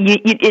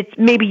 It's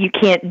maybe you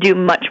can't do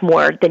much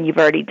more than you've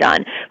already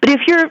done. But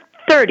if you're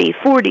 30,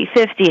 40,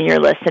 50, and you're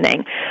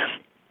listening,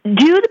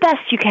 do the best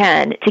you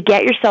can to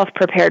get yourself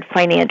prepared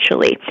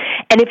financially.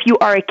 And if you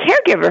are a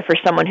caregiver for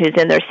someone who's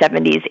in their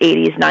 70s,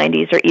 80s,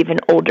 90s, or even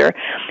older,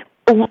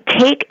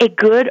 take a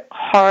good,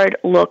 hard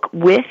look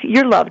with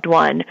your loved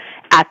one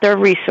at their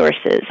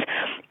resources.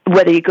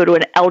 Whether you go to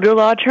an elder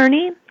law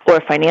attorney or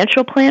a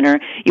financial planner,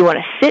 you want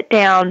to sit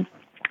down.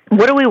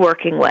 What are we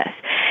working with?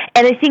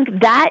 And I think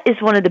that is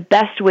one of the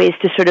best ways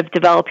to sort of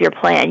develop your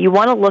plan. You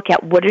want to look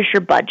at what is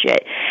your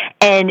budget.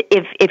 And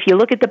if you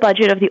look at the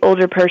budget of the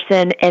older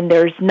person and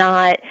there's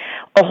not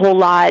a whole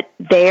lot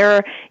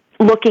there,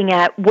 looking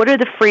at what are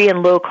the free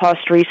and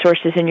low-cost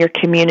resources in your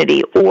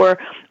community, or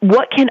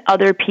what can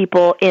other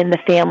people in the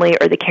family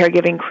or the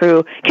caregiving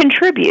crew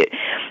contribute.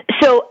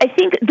 So I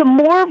think the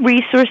more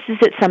resources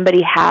that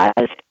somebody has,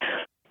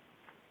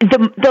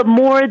 the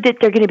more that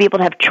they're going to be able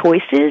to have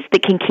choices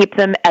that can keep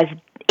them as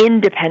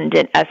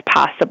independent as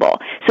possible,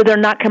 so they're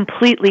not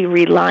completely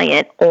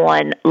reliant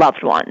on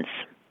loved ones.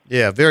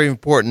 Yeah, very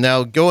important.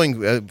 Now,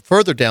 going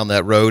further down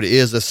that road,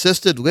 is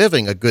assisted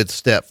living a good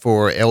step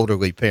for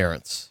elderly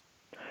parents?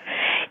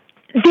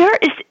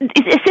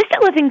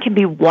 Assisted living can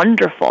be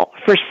wonderful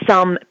for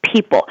some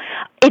people.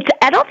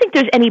 I don't think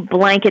there's any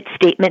blanket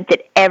statement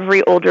that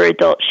every older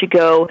adult should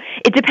go.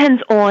 It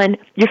depends on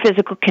your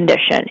physical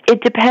condition.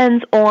 It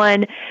depends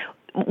on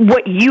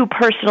what you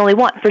personally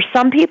want. For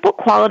some people,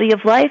 quality of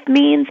life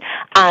means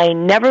I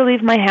never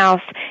leave my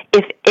house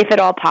if at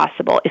all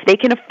possible. If they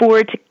can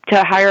afford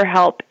to hire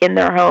help in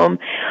their home,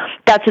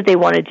 that's what they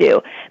want to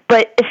do.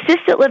 But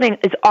assisted living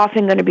is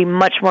often going to be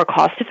much more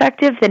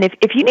cost-effective than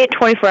if you need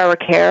 24-hour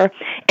care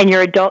and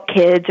your adult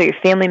kids or your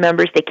family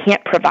members, they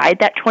can't provide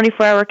that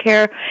 24-hour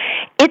care,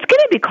 it's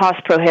going to be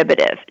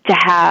cost-prohibitive to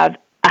have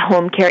a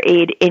home care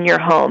aide in your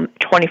home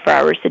 24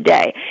 hours a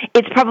day.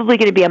 It's probably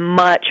going to be a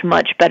much,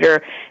 much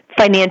better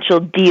financial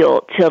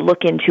deal to look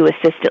into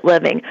assisted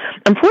living.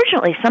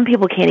 Unfortunately, some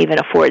people can't even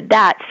afford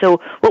that.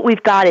 So what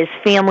we've got is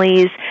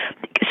families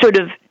sort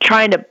of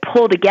trying to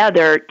pull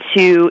together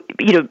to,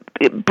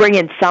 bring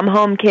in some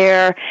home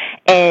care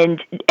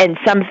and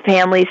some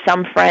families,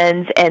 some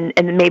friends, and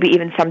maybe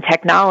even some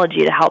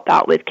technology to help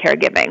out with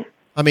caregiving.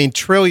 I mean,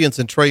 trillions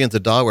and trillions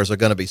of dollars are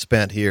going to be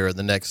spent here in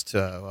the next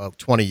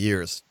 20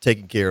 years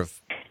taking care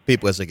of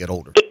people as they get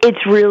older.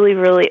 It's really,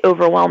 really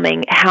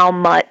overwhelming how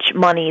much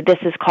money this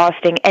is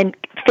costing. And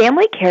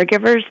family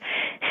caregivers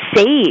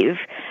save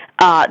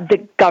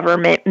the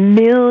government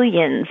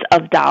millions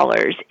of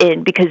dollars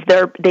because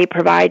they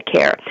provide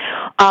care.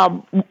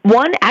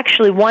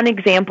 One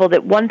example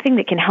one thing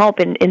that can help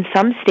in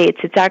some states,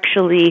 it's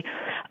actually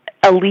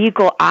a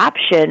legal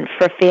option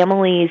for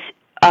families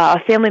a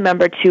family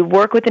member to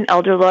work with an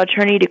elder law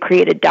attorney to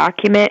create a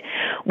document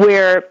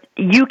where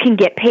you can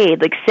get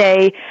paid. Like,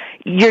 say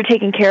you're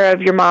taking care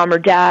of your mom or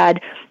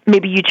dad,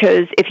 maybe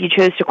if you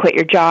chose to quit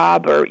your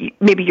job, or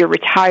maybe you're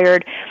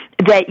retired,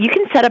 that you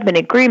can set up an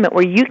agreement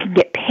where you can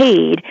get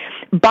paid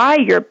by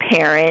your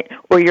parent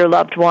or your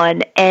loved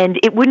one, and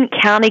it wouldn't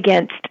count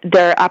against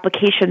their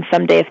application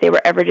someday if they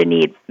were ever to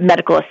need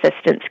medical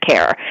assistance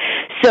care.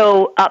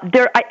 So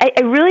I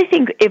really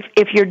think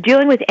if you're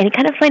dealing with any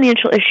kind of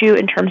financial issue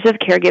in terms of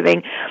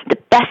caregiving, the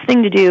best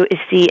thing to do is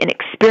see an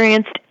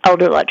experienced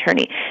elder law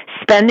attorney.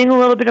 Spending a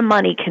little bit of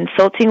money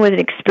consulting with an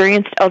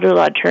experienced elder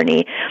law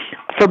attorney,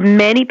 for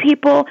many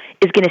people,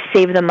 is going to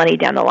save them money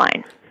down the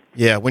line.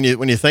 Yeah, when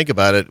you think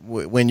about it,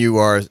 when you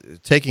are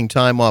taking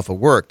time off of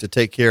work to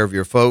take care of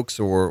your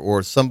folks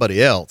or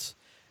somebody else,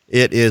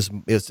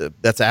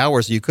 that's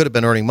hours you could have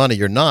been earning money.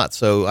 You're not.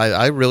 So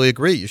I really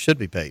agree. You should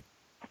be paid.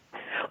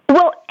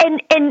 Well,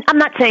 and I'm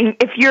not saying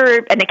if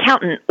you're an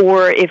accountant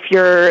or if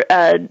you're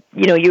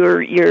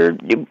you're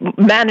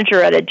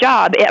manager at a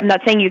job, I'm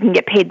not saying you can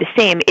get paid the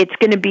same. It's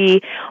going to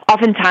be,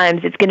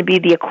 oftentimes it's going to be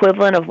the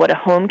equivalent of what a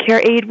home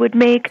care aide would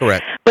make.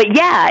 Correct. But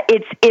yeah,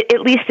 at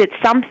least it's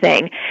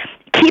something.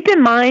 Keep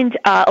in mind,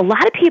 a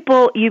lot of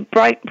people, you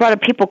brought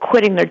up people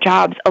quitting their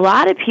jobs. A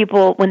lot of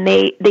people, when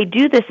they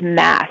do this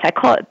math, I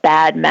call it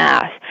bad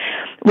math,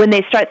 when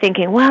they start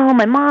thinking, well,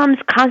 my mom's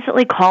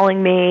constantly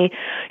calling me,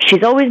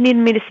 she's always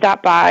needing me to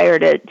stop by or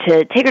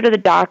to take her to the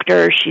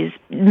doctor, she's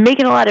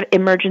making a lot of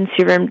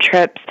emergency room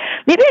trips,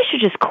 maybe I should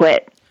just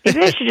quit.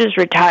 Maybe I should just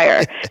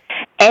retire.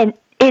 And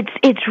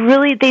it's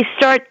really, they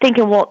start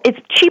thinking, well, it's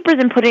cheaper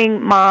than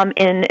putting mom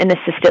in an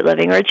assisted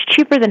living, or it's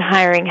cheaper than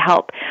hiring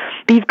help.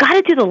 But you've got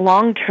to do the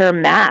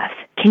long-term math.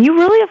 Can you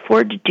really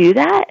afford to do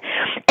that?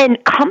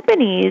 And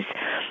companies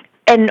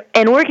and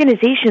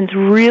organizations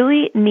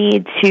really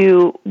need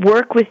to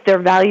work with their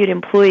valued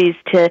employees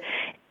to,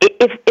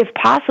 if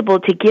possible,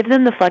 to give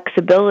them the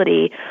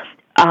flexibility.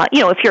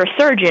 If you're a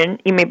surgeon,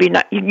 you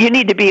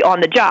need to be on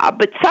the job.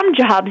 But some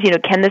jobs,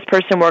 can this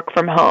person work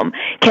from home?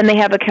 Can they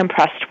have a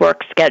compressed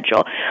work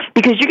schedule?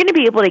 Because you're going to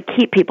be able to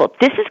keep people.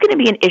 This is going to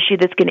be an issue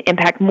that's going to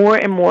impact more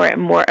and more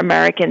and more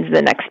Americans in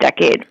the next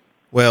decade.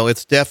 Well,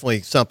 it's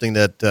definitely something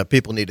that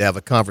people need to have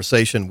a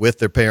conversation with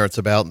their parents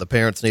about, and the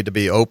parents need to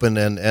be open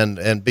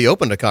and be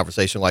open to a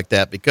conversation like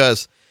that,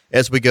 because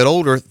as we get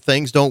older,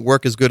 things don't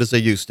work as good as they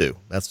used to.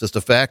 That's just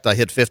a fact. I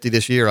hit 50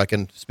 this year. I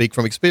can speak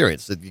from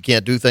experience that you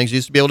can't do things you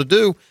used to be able to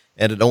do,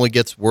 and it only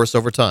gets worse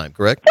over time,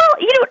 correct? Well,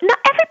 not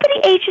everybody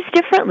ages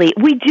differently.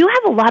 We do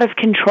have a lot of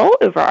control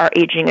over our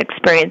aging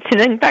experience. And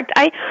in fact,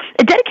 I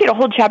dedicate a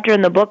whole chapter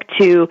in the book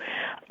to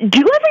do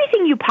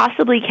everything you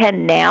possibly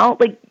can now.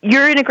 Like,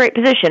 you're in a great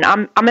position.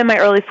 I'm in my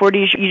early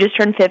 40s. You just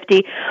turned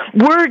 50.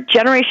 We're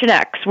Generation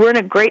X. We're in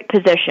a great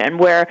position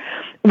where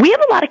we have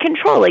a lot of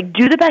control. Like,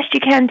 do the best you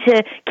can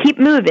to keep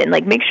moving.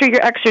 Like, make sure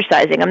you're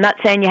exercising. I'm not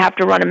saying you have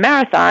to run a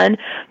marathon,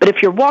 but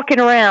if you're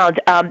walking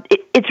around,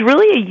 it's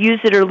really a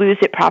use it or lose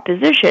it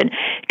proposition.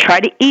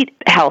 Try to eat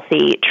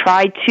healthy.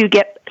 Try to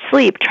get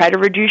sleep. Try to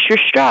reduce your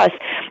stress.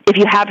 If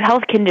you have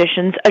health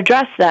conditions,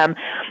 address them.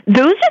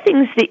 Those are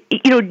things that,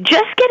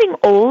 just getting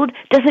old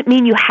doesn't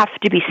mean you have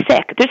to be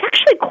sick. There's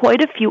actually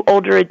quite a few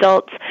older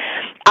adults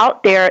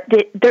out there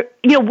that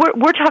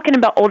we're talking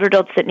about older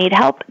adults that need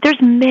help.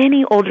 There's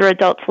many older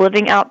adults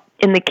living out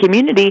in the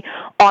community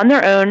on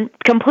their own,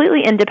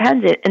 completely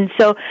independent. And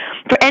so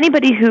for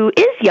anybody who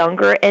is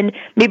younger and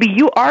maybe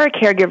you are a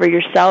caregiver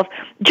yourself,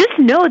 just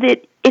know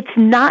that it's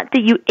not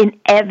that you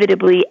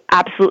inevitably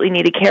absolutely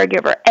need a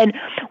caregiver. And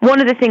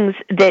one of the things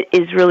that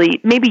is really,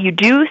 maybe you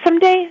do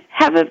someday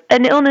have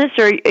an illness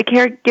or a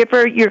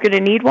caregiver, you're going to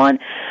need one,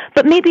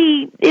 but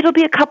maybe it'll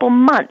be a couple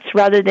months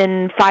rather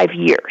than 5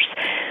 years.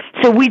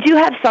 So we do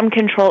have some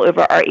control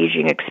over our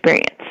aging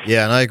experience.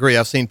 Yeah, and I agree.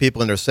 I've seen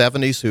people in their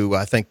 70s who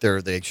I think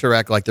they sure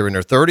act like they're in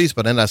their 30s,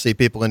 but then I see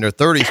people in their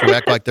 30s who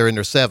act like they're in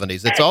their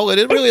 70s. It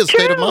really is a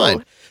state of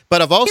mind.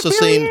 But I've also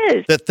seen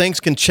that things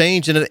can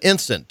change in an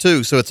instant,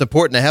 too. So it's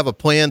important to have a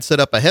plan set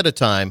up ahead of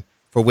time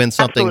for when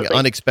something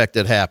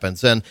unexpected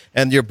happens. And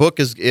your book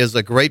is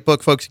a great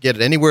book, folks. You get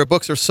it anywhere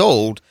books are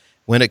sold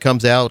when it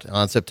comes out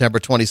on September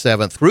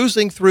 27th.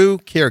 Cruising Through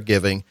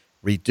Caregiving,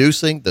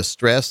 Reducing the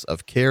Stress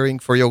of Caring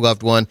for Your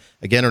Loved One.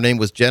 Again, her name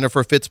was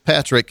Jennifer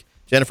Fitzpatrick.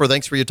 Jennifer,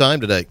 thanks for your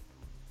time today.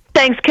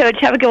 Thanks, Coach.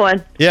 Have a good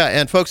one. Yeah,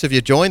 and folks, if you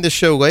joined the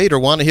show late or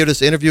want to hear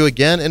this interview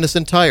again in its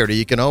entirety,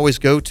 you can always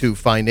go to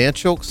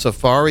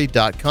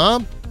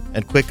financialsafari.com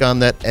and click on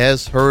that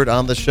As Heard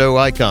on the Show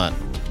icon.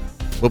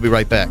 We'll be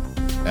right back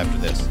after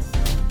this.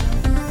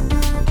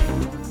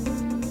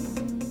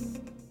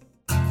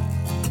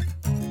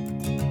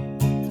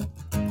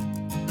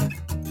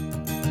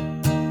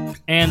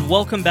 And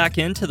welcome back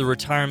into the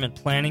retirement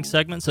planning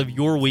segments of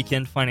your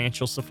weekend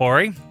financial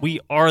safari. We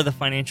are the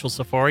Financial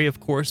Safari, of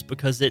course,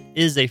 because it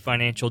is a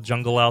financial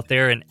jungle out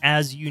there. And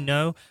as you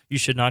know, you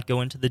should not go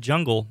into the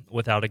jungle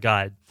without a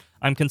guide.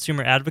 I'm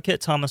consumer advocate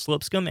Thomas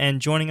Lipscomb,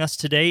 and joining us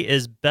today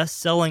is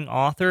best-selling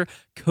author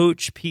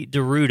Coach Pete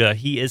D'Arruda.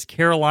 He is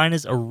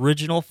Carolina's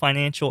original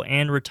financial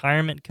and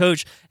retirement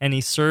coach, and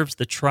he serves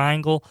the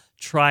Triangle,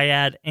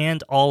 Triad,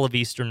 and all of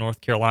Eastern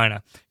North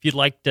Carolina. If you'd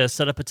like to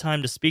set up a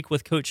time to speak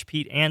with Coach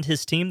Pete and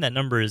his team, that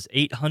number is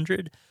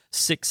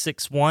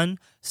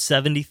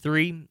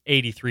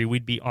 800-661-7383.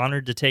 We'd be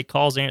honored to take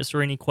calls,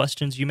 answer any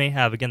questions you may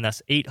have. Again,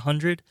 that's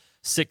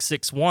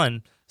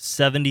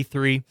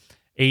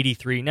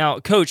 800-661-7383. Now,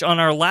 Coach, on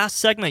our last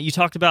segment, you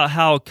talked about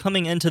how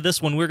coming into this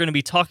one, we're going to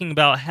be talking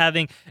about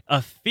having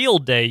a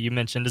field day, you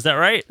mentioned. Is that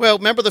right? Well,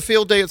 remember the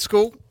field day at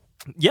school?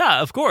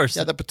 Yeah, of course.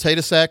 Yeah, the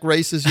potato sack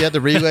races, you had the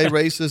relay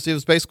races. It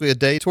was basically a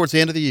day towards the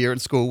end of the year in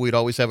school. We'd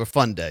always have a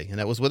fun day, and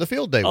that was what a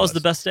field day was. That was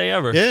the best day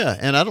ever. Yeah,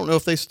 and I don't know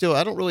if I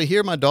don't really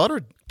hear my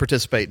daughter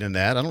participating in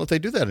that. I don't know if they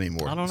do that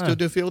anymore. I don't know. Still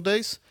do field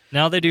days?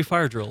 Now they do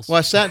fire drills. Well,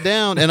 I sat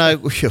down and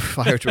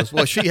fire drills.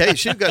 Well, she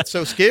got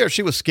so scared.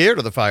 She was scared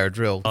of the fire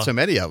drill. So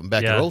many of them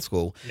back in old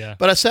school. Yeah.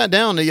 But I sat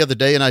down the other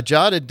day and I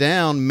jotted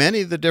down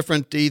many of the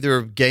different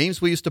either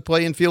games we used to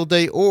play in field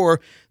day or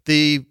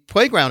the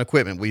playground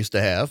equipment we used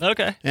to have.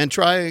 Okay. And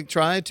try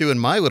to, in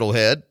my little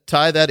head,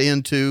 tie that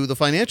into the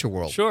financial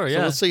world. Sure, yeah.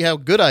 So let's see how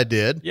good I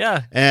did.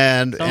 Yeah.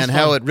 And Sounds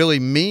how fun. it really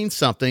means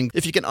something.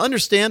 If you can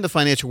understand the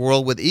financial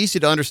world with easy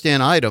to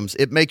understand items,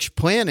 it makes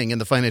planning in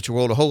the financial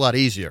world a whole lot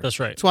easier. That's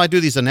right. That's why I do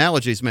these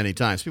analogies many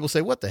times. People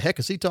say, what the heck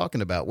is he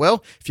talking about?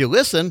 Well, if you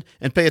listen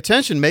and pay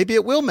attention, maybe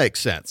it will make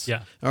sense.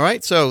 Yeah. All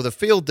right. So the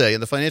field day in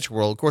the financial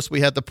world, of course,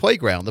 we had the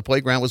playground. The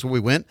playground was where we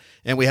went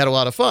and we had a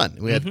lot of fun.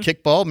 We had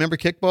kickball. Remember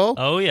kickball?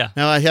 Oh, yeah.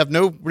 Now, I have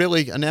no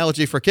really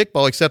analogy for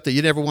kickball except that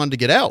you never wanted to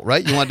get out,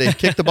 right? You wanted to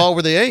kick the ball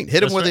where they ain't. Hit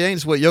them That's where right. they ain't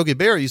is what Yogi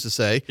Berra used to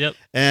say. Yep.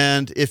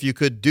 And if you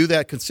could do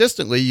that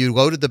consistently, you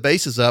loaded the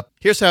bases up.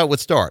 Here's how it would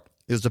start.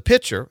 It was a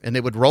pitcher, and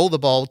they would roll the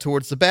ball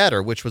towards the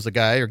batter, which was a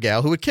guy or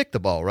gal who would kick the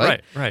ball,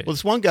 right? Right. Well,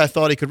 this one guy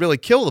thought he could really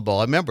kill the ball.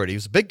 I remember it. He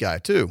was a big guy,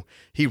 too.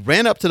 He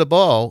ran up to the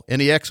ball,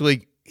 and he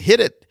actually hit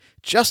it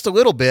just a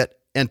little bit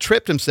and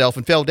tripped himself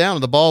and fell down,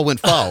 and the ball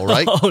went foul,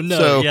 right? Oh,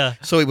 no,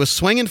 So he was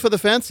swinging for the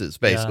fences,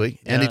 basically,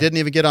 and he didn't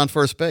even get on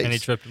first base. And he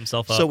tripped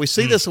himself up. So we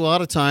see this a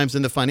lot of times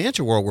in the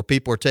financial world where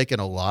people are taking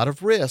a lot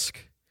of risk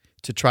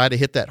to try to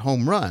hit that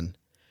home run.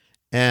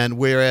 And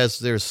whereas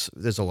there's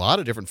a lot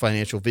of different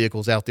financial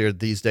vehicles out there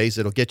these days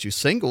that'll get you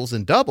singles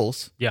and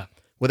doubles Yeah.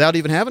 without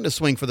even having to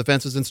swing for the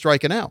fences and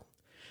striking out.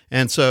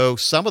 And so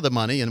some of the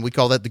money, and we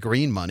call that the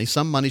green money,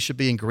 some money should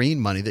be in green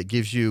money that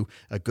gives you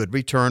a good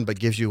return but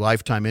gives you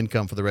lifetime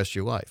income for the rest of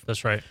your life.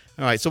 That's right.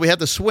 All right, so we had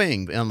the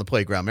swing on the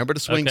playground. Remember the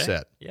swing Okay.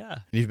 set? Yeah.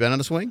 You've been on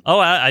a swing? Oh,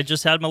 I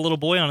just had my little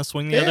boy on a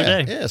swing the other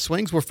day. Yeah,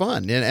 swings were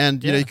fun.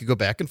 And you know, you could go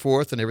back and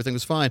forth and everything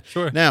was fine.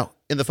 Sure. Now,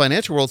 in the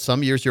financial world,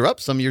 some years you're up,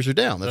 some years you're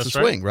down. That's a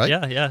swing, right?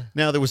 Yeah, yeah.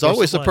 Now, there was Force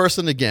always of a life.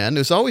 person again.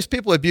 There's always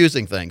people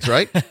abusing things,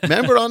 right?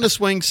 Remember on the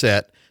swing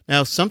set,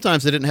 now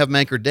sometimes they didn't have them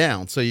anchored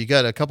down, so you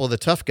got a couple of the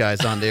tough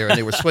guys on there, and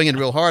they were swinging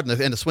real hard,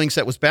 and the swing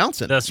set was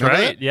bouncing. That's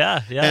Remember right. that?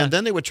 Yeah, yeah. And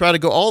then they would try to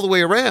go all the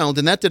way around,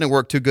 and that didn't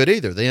work too good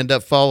either. They end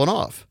up falling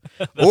off.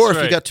 Or if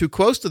you right. got too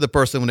close to the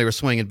person when they were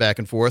swinging back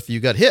and forth, you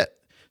got hit.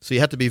 So you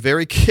have to be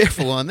very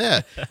careful on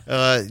that.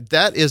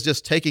 That is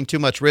just taking too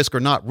much risk or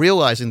not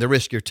realizing the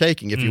risk you're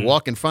taking. If you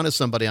walk in front of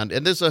somebody and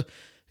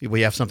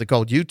we have something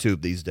called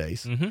YouTube these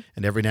days,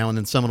 and every now and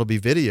then someone will be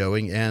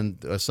videoing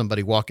and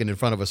somebody walking in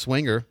front of a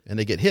swinger and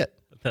they get hit.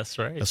 That's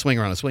right. A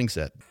swinger on a swing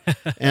set.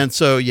 And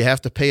so you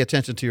have to pay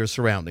attention to your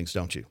surroundings,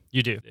 don't you?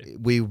 You do.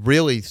 We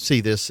really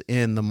see this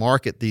in the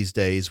market these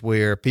days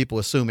where people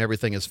assume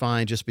everything is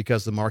fine just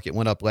because the market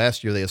went up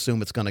last year. They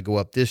assume it's going to go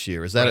up this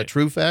year. Is that a Right.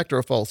 true fact or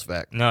a false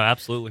fact? No,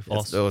 absolutely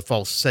false. It's a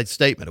false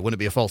statement. It wouldn't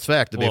be a false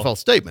fact. It'd be a Well, false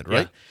statement,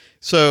 right? yeah.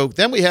 So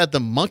then we had the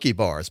monkey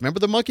bars. Remember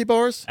the monkey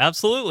bars?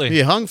 Absolutely.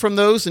 You hung from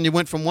those and you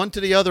went from one to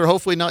the other.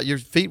 Hopefully not, your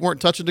feet weren't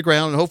touching the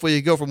ground, and hopefully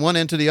you go from one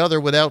end to the other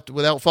without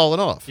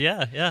falling off.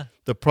 Yeah, yeah.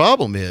 The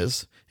problem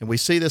is, and we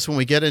see this when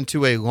we get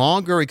into a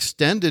longer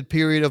extended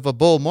period of a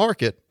bull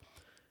market,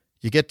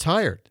 you get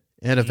tired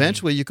and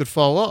eventually you could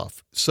fall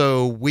off.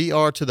 So we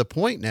are to the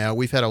point now,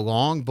 we've had a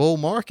long bull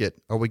market.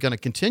 Are we going to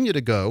continue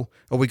to go?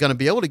 Are we going to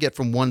be able to get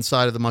from one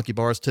side of the monkey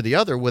bars to the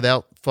other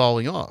without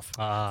falling off?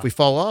 If we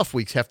fall off,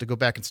 we have to go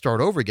back and start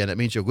over again. It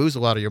means you lose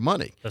a lot of your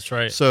money. That's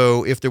right.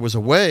 So if there was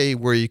a way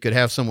where you could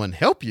have someone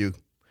help you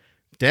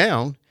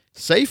down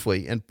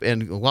safely and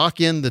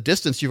lock in the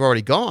distance you've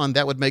already gone,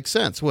 that would make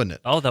sense, wouldn't it?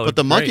 Oh, that would But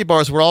the be monkey great.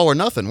 bars were all or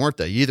nothing, weren't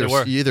they? They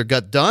were. You either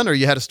got done or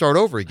you had to start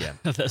over again.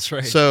 That's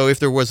right. So if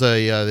there was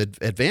a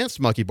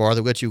advanced monkey bar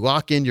that lets you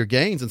lock in your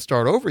gains and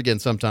start over again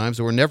sometimes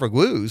or never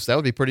lose, that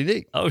would be pretty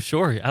neat. Oh,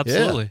 sure.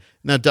 Absolutely.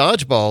 Yeah. Now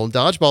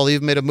dodgeball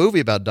even made a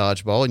movie about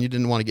dodgeball, and you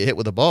didn't want to get hit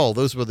with a ball.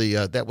 Those were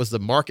that was the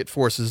market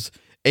forces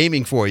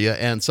aiming for you,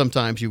 and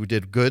sometimes you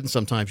did good and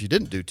sometimes you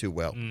didn't do too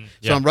well.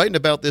 Yeah. So I'm writing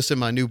about this in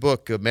my new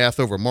book, Math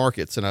Over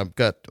Markets, and I've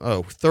got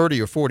 30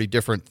 or 40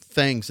 different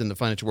things in the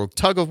financial world.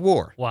 Tug of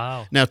war.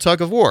 Wow. Now,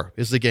 tug of war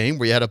is the game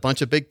where you had a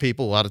bunch of big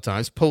people, a lot of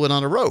times, pulling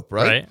on a rope,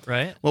 right?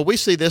 Right. Well, we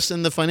see this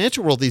in the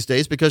financial world these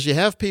days because you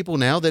have people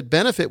now that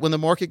benefit when the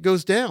market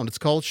goes down. It's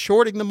called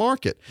shorting the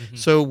market.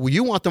 So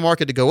you want the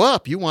market to go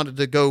up. You want it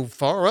to go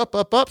far up,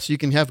 so you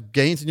can have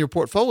gains in your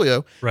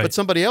portfolio. Right. But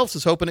somebody else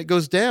is hoping it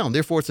goes down.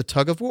 Therefore, it's a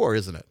tug of war,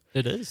 isn't it?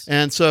 It is.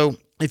 And so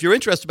if you're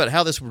interested about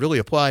how this would really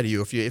apply to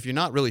you, if you're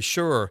not really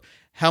sure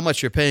how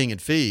much you're paying in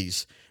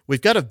fees,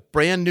 we've got a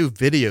brand new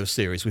video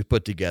series we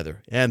put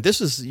together. And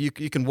this is you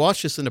can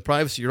watch this in the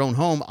privacy of your own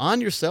home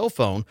on your cell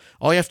phone.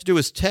 All you have to do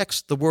is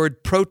text the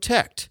word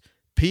PROTECT,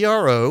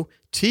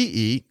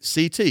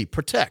 PROTECT,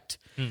 protect.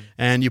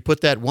 And you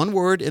put that one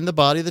word in the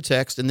body of the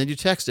text, and then you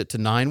text it to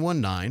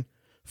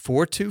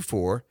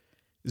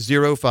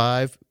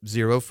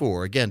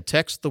 919-424-0504. Again,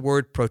 text the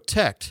word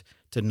PROTECT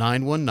to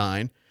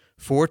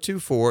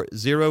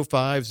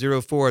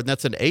 919-424-0504. And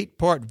that's an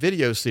 8-part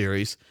video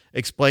series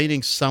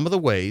explaining some of the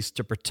ways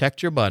to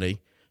protect your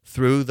money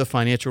through the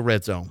financial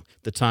red zone,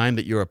 the time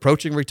that you're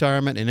approaching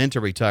retirement and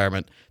into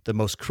retirement, the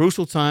most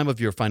crucial time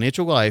of your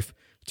financial life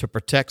to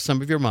protect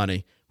some of your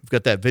money. We've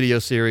got that video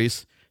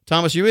series.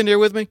 Thomas, you in there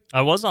with me?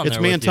 I was on It's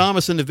there me with and you.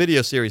 Thomas in the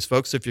video series,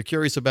 folks. If you're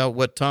curious about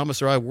what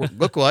Thomas or I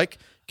look like,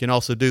 you can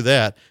also do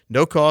that.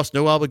 No cost,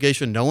 no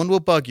obligation. No one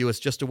will bug you. It's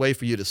just a way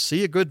for you to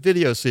see a good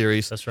video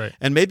series. That's right.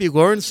 And maybe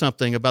learn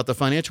something about the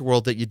financial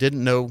world that you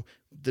didn't know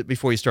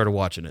before you started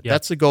watching it. Yeah.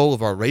 That's the goal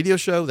of our radio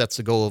show. That's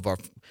the goal of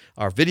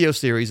our video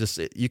series. Is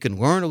you can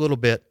learn a little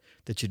bit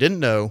that you didn't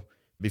know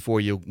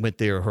before you went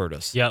there or heard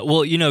us. Yeah,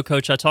 well,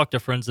 Coach, I talk to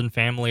friends and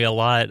family a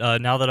lot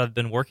now that I've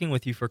been working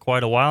with you for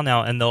quite a while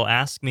now, and they'll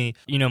ask me,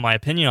 my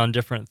opinion on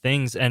different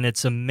things, and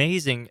it's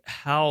amazing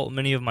how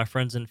many of my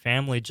friends and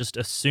family just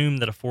assume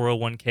that a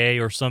 401k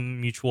or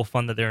some mutual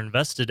fund that they're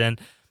invested in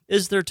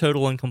is their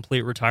total and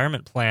complete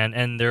retirement plan,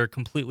 and they're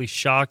completely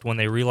shocked when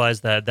they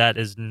realize that that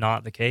is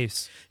not the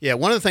case. Yeah,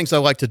 one of the things I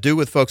like to do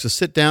with folks is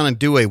sit down and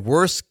do a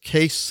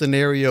worst-case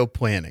scenario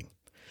planning.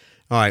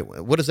 All right,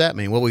 what does that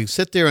mean? Well, we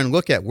sit there and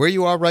look at where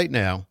you are right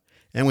now,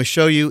 and we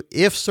show you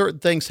if certain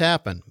things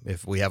happen.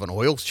 If we have an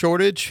oil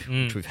shortage,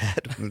 which we've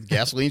had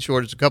gasoline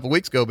shortage a couple of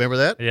weeks ago, remember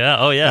that? Yeah,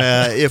 oh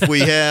yeah. If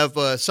we have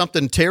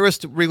something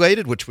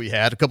terrorist-related, which we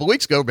had a couple of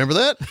weeks ago, remember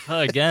that?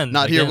 Again.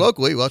 Not here again.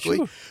 locally, luckily.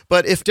 Sure.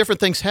 But if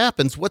different things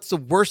happen, what's the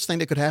worst thing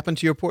that could happen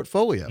to your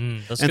portfolio?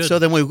 That's and good. so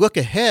then we look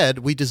ahead,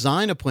 we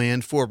design a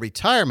plan for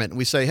retirement, and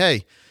we say,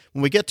 hey,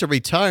 when we get to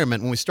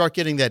retirement, when we start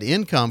getting that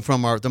income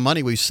from the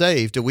money we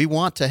saved, do we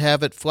want to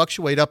have it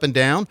fluctuate up and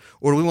down,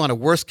 or do we want a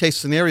worst-case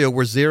scenario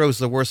where zero is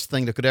the worst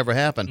thing that could ever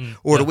happen?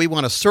 Or do we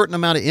want a certain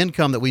amount of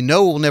income that we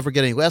know we'll never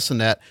get any less than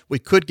that? We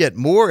could get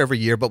more every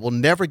year, but we'll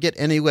never get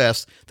any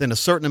less than a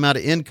certain amount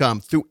of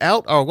income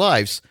throughout our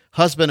lives,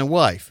 husband and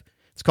wife.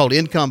 It's called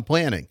income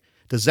planning.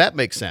 Does that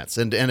make sense?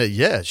 And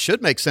yeah, it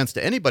should make sense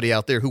to anybody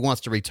out there who wants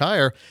to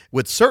retire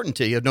with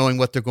certainty of knowing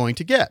what they're going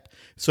to get.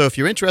 So if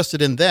you're interested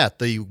in that,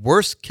 the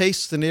worst case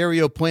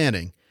scenario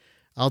planning,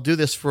 I'll do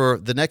this for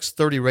the next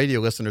 30 radio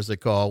listeners that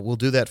call. We'll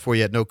do that for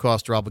you at no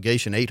cost or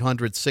obligation,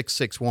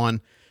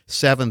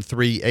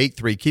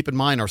 800-661-7383. Keep in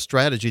mind, our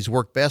strategies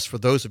work best for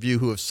those of you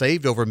who have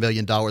saved over $1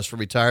 million for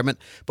retirement,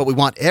 but we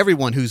want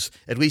everyone who's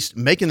at least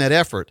making that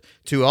effort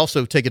to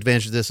also take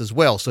advantage of this as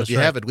well. So if you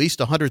have at least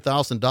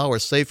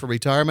 $100,000 saved for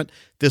retirement,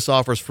 this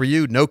offers for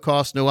you, no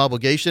cost, no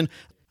obligation.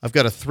 I've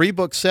got a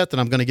 3-book set that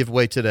I'm going to give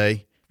away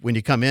today when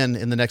you come in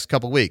the next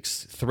couple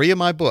weeks. 3 of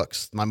my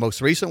books. My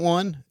most recent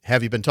one,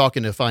 Have You Been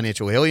Talking to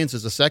Financial Aliens,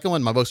 is the second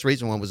one. My most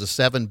recent one was the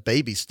 7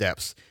 Baby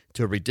Steps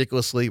to a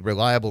Ridiculously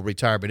Reliable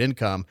Retirement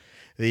Income.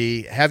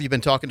 The Have You Been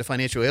Talking to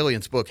Financial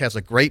Aliens book has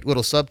a great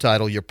little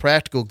subtitle, Your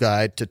Practical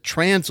Guide to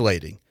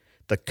Translating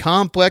the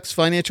Complex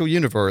Financial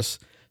Universe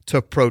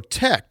to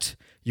Protect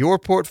Your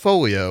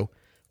Portfolio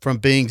from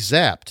Being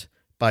Zapped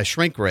by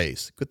Shrink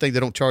Raise. Good thing they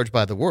don't charge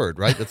by the word,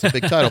 right? That's a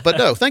big title. But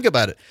no, think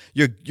about it.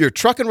 You're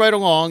trucking right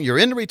along. You're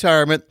into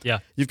retirement. Yeah.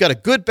 You've got a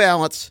good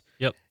balance.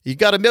 Yep. You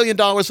got $1 million,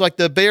 like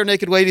the Bare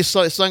Naked Ladies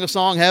sang a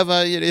song,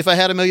 if I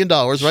had $1 million,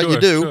 right? Sure, You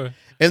do. sure.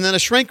 And then a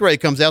shrink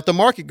rate comes out, the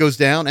market goes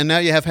down, and now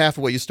you have half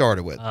of what you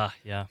started with.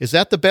 Yeah. Is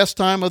that the best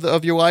time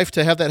of your life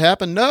to have that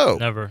happen? No.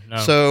 Never, no.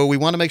 So we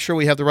want to make sure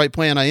we have the right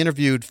plan. I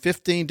interviewed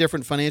 15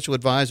 different financial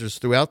advisors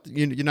throughout the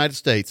United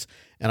States,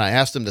 and I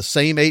asked them the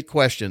same 8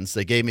 questions.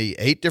 They gave me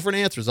 8 different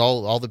answers,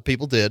 all the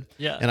people did,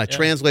 Yeah, and I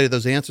translated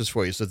those answers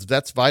for you. So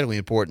that's vitally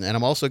important. And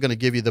I'm also going to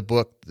give you the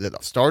book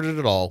that started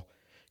it all,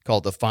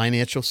 called The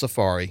Financial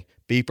Safari.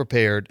 Be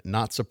prepared,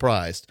 not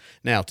surprised.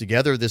 Now,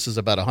 together, this is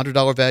about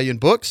 $100 value in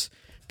books,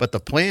 but the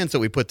plans that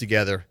we put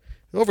together,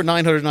 over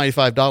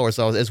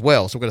 $995 as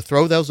well. So we're going to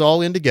throw those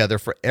all in together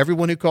for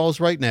everyone who calls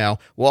right now.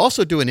 We'll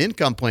also do an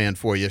income plan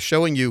for you,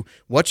 showing you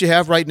what you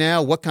have right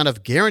now, what kind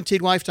of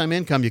guaranteed lifetime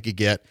income you could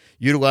get,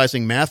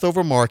 utilizing math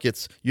over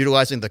markets,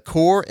 utilizing the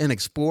core and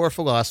explore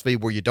philosophy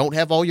where you don't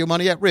have all your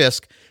money at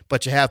risk,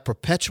 but you have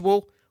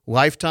perpetual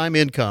lifetime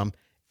income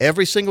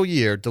every single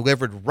year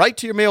delivered right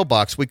to your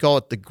mailbox. We call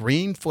it the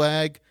green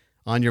flag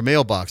on your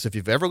mailbox. If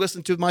you've ever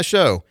listened to my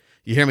show,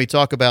 you hear me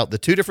talk about the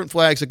two different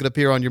flags that could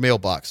appear on your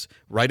mailbox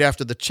right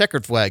after the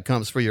checkered flag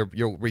comes for your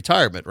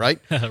retirement, right?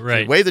 Right. So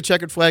you wave the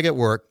checkered flag at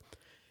work,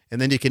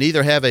 and then you can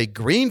either have a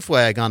green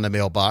flag on the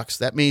mailbox.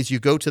 That means you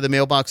go to the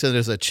mailbox and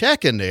there's a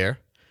check in there.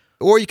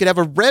 Or you could have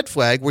a red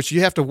flag, which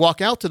you have to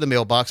walk out to the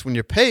mailbox when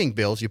you're paying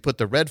bills. You put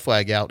the red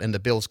flag out and the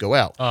bills go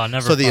out. Oh,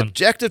 never So the fun.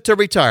 objective to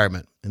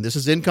retirement, and this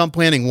is Income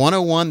Planning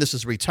 101, this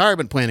is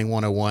Retirement Planning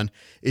 101,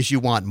 is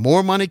you want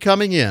more money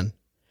coming in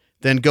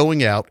than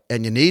going out,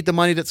 and you need the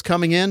money that's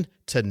coming in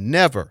to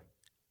never,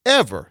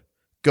 ever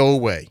go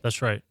away.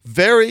 That's right.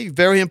 Very,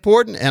 very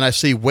important, and I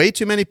see way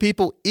too many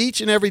people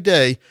each and every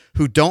day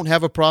who don't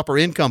have a proper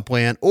income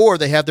plan, or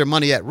they have their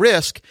money at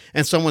risk,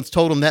 and someone's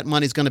told them that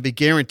money's going to be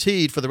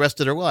guaranteed for the rest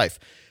of their life.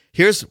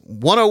 Here's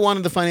 101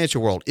 in the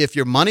financial world. If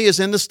your money is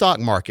in the stock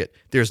market,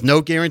 there's no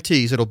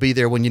guarantees it'll be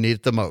there when you need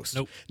it the most.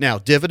 Nope. Now,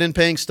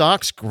 dividend-paying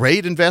stocks,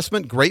 great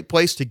investment, great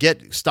place to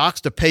get stocks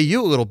to pay you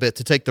a little bit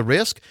to take the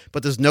risk,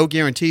 but there's no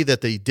guarantee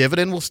that the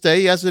dividend will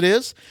stay as it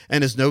is,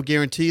 and there's no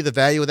guarantee the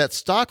value of that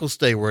stock will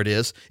stay where it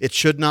is. It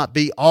should not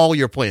be all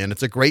your plan.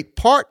 It's a great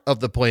part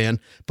of the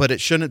plan, but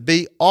it shouldn't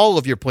be all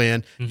of your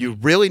plan. You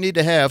really need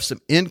to have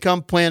some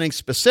income planning,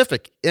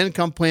 specific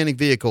income planning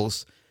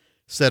vehicles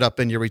set up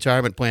in your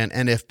retirement plan.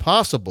 And if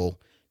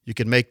possible, you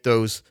can make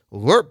those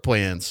LIRP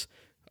plans,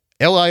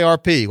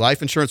 LIRP,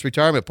 life insurance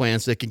retirement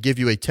plans that can give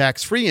you a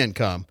tax-free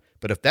income.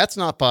 But if that's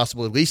not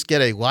possible, at least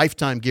get a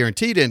lifetime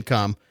guaranteed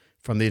income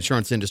from the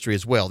insurance industry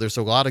as well. There's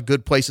a lot of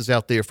good places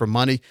out there for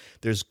money.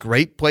 There's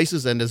great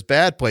places and there's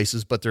bad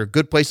places, but there are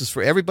good places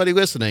for everybody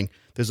listening.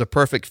 There's a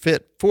perfect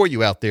fit for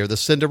you out there, the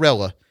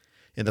Cinderella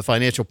in the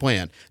financial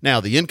plan. Now,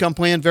 the income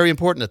plan, very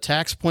important. The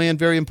tax plan,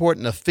 very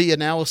important. The fee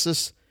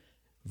analysis,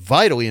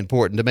 vitally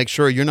important to make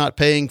sure you're not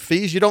paying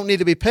fees you don't need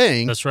to be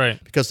paying. That's right.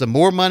 Because the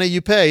more money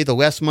you pay, the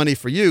less money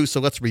for you.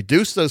 So let's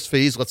reduce those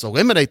fees. Let's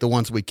eliminate the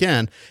ones we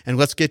can. And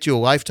let's get you a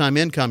lifetime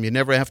income you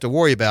never have to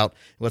worry about.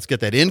 Let's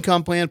get that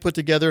income plan put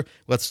together.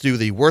 Let's do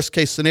the worst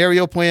case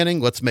scenario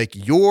planning. Let's make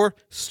your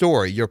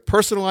story, your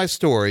personalized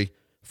story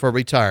for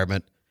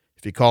retirement.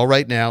 If you call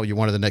right now, you're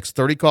one of the next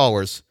 30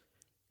 callers.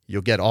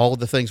 You'll get all of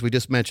the things we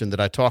just mentioned that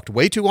I talked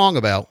way too long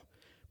about.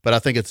 But I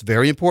think it's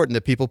very important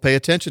that people pay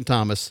attention,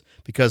 Thomas,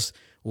 because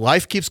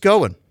life keeps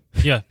going.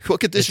 Yeah.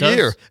 Look at this it does.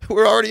 year.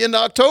 We're already in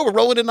October,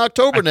 rolling in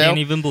October now. I can't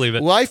even believe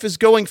it. Life is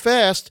going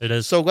fast. It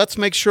is. So let's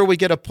make sure we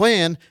get a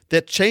plan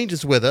that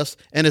changes with us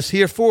and is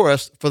here for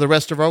us for the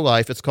rest of our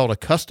life. It's called a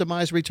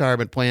customized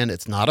retirement plan.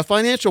 It's not a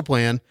financial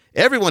plan.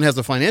 Everyone has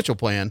a financial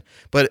plan,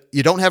 but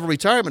you don't have a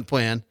retirement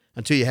plan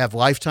until you have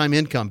lifetime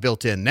income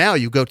built in. Now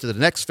you go to the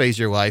next phase of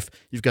your life.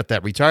 You've got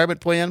that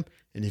retirement plan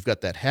and you've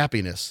got that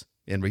happiness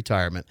in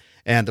retirement.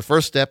 And the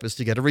first step is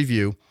to get a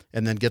review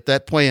and then get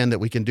that plan that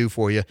we can do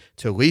for you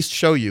to at least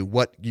show you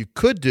what you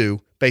could do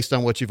based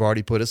on what you've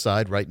already put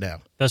aside right now.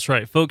 That's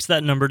right. Folks,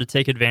 that number to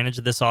take advantage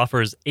of this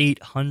offer is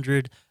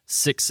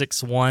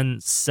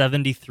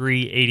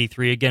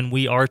 800-661-7383. Again,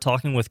 we are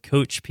talking with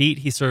Coach Pete.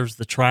 He serves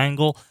the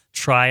Triangle,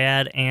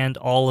 Triad, and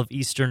all of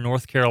Eastern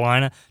North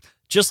Carolina.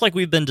 Just like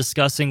we've been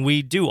discussing,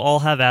 we do all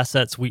have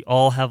assets, we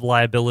all have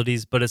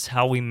liabilities, but it's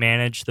how we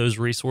manage those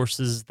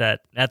resources that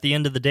at the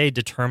end of the day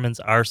determines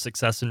our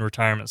success in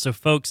retirement. So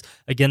folks,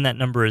 again, that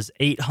number is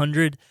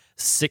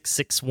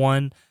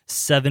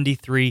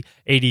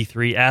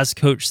 800-661-7383. As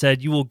Coach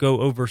said, you will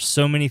go over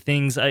so many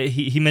things.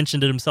 He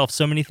mentioned it himself,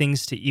 so many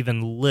things to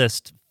even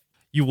list.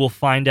 You will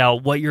find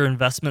out what your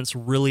investments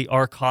really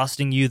are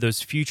costing you,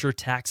 those future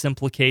tax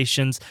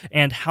implications,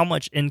 and how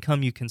much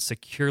income you can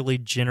securely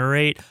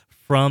generate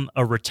from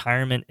a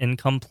retirement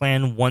income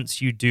plan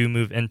once you do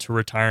move into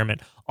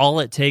retirement. All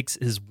it takes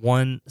is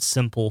one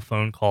simple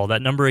phone call.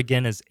 That number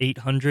again is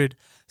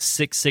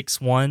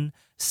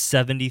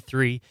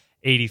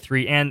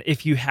 800-661-7383. And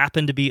if you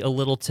happen to be a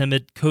little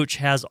timid, Coach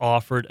has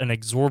offered an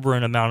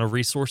exorbitant amount of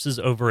resources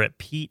over at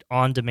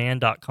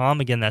PeteOnDemand.com.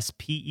 Again, that's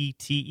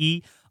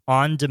PETE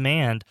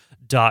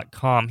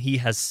ondemand.com. He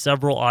has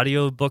several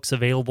audiobooks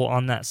available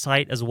on that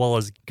site, as well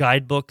as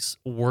guidebooks,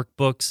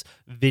 workbooks,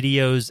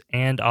 videos,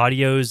 and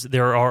audios.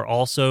 There are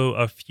also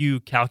a few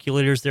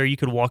calculators there. You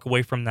could walk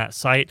away from that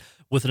site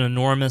with an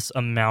enormous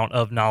amount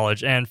of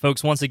knowledge. And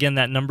folks, once again,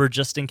 that number,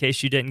 just in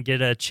case you didn't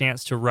get a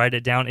chance to write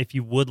it down, if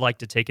you would like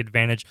to take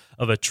advantage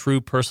of a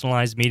true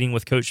personalized meeting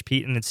with Coach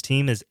Pete and his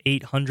team, is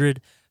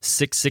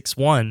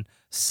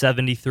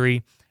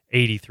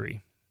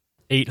 800-661-7383.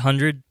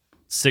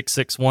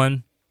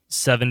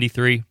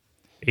 800-661-7383.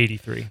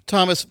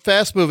 Thomas,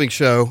 fast-moving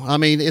show. I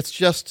mean, it's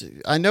just,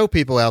 I know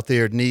people out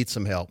there need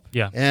some help.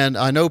 Yeah. And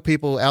I know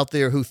people out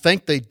there who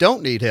think they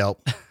don't need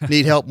help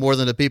more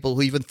than the people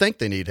who even think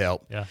they need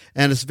help. Yeah.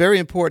 And it's very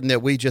important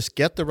that we just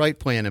get the right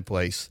plan in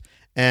place.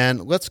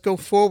 And let's go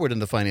forward in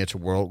the financial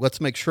world. Let's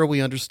make sure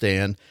we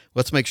understand.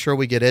 Let's make sure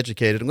we get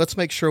educated. And let's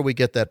make sure we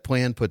get that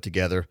plan put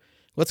together.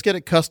 Let's get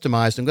it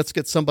customized, and let's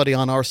get somebody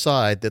on our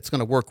side that's going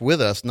to work with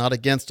us, not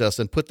against us,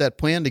 and put that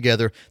plan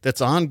together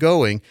that's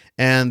ongoing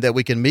and that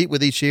we can meet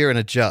with each year and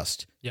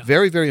adjust. Yeah.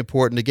 Very, very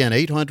important. Again,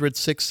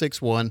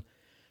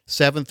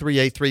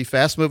 800-661-7383.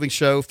 Fast-moving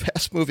show,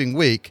 fast-moving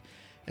week.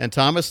 And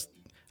Thomas,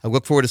 I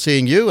look forward to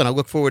seeing you, and I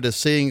look forward to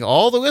seeing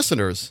all the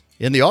listeners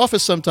in the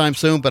office sometime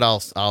soon, but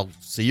I'll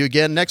see you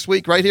again next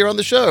week right here on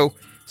the show.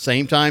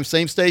 Same time,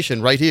 same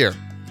station, right here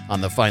on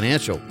the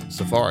Financial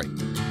Safari.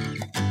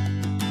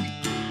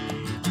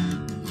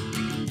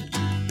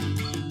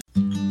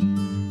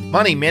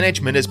 Money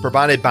management is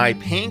provided by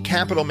Payne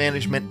Capital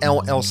Management,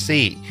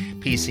 LLC.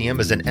 PCM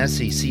is an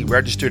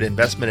SEC-registered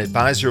investment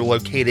advisor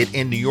located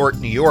in New York,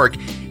 New York.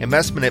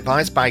 Investment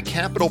advised by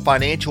Capital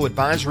Financial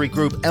Advisory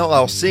Group,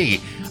 LLC,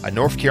 a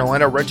North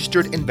Carolina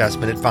registered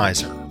investment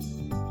advisor.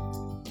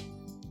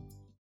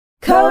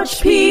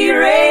 Coach P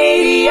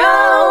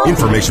Radio.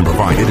 Information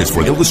provided is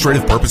for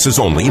illustrative purposes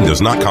only and does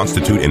not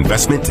constitute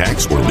investment,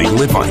 tax, or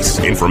legal advice.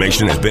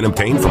 Information has been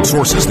obtained from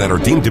sources that are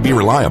deemed to be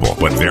reliable,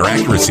 but their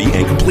accuracy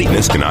and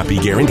completeness cannot be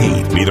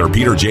guaranteed. Neither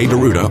Peter J.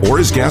 D'Arruda or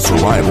his guests are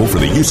liable for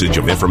the usage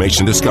of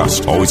information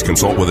discussed. Always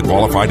consult with a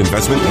qualified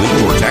investment,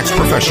 legal, or tax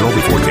professional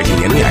before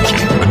taking any action.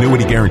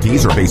 Annuity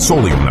guarantees are based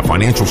solely on the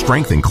financial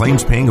strength and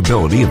claims-paying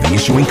ability of the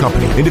issuing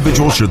company.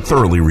 Individuals should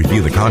thoroughly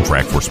review the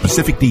contract for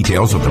specific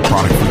details of the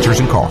product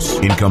features and costs.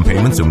 Income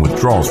payments and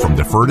withdrawals from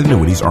deferred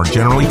annuities are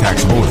generally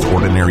taxable as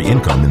ordinary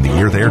income in the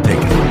year they are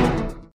taken.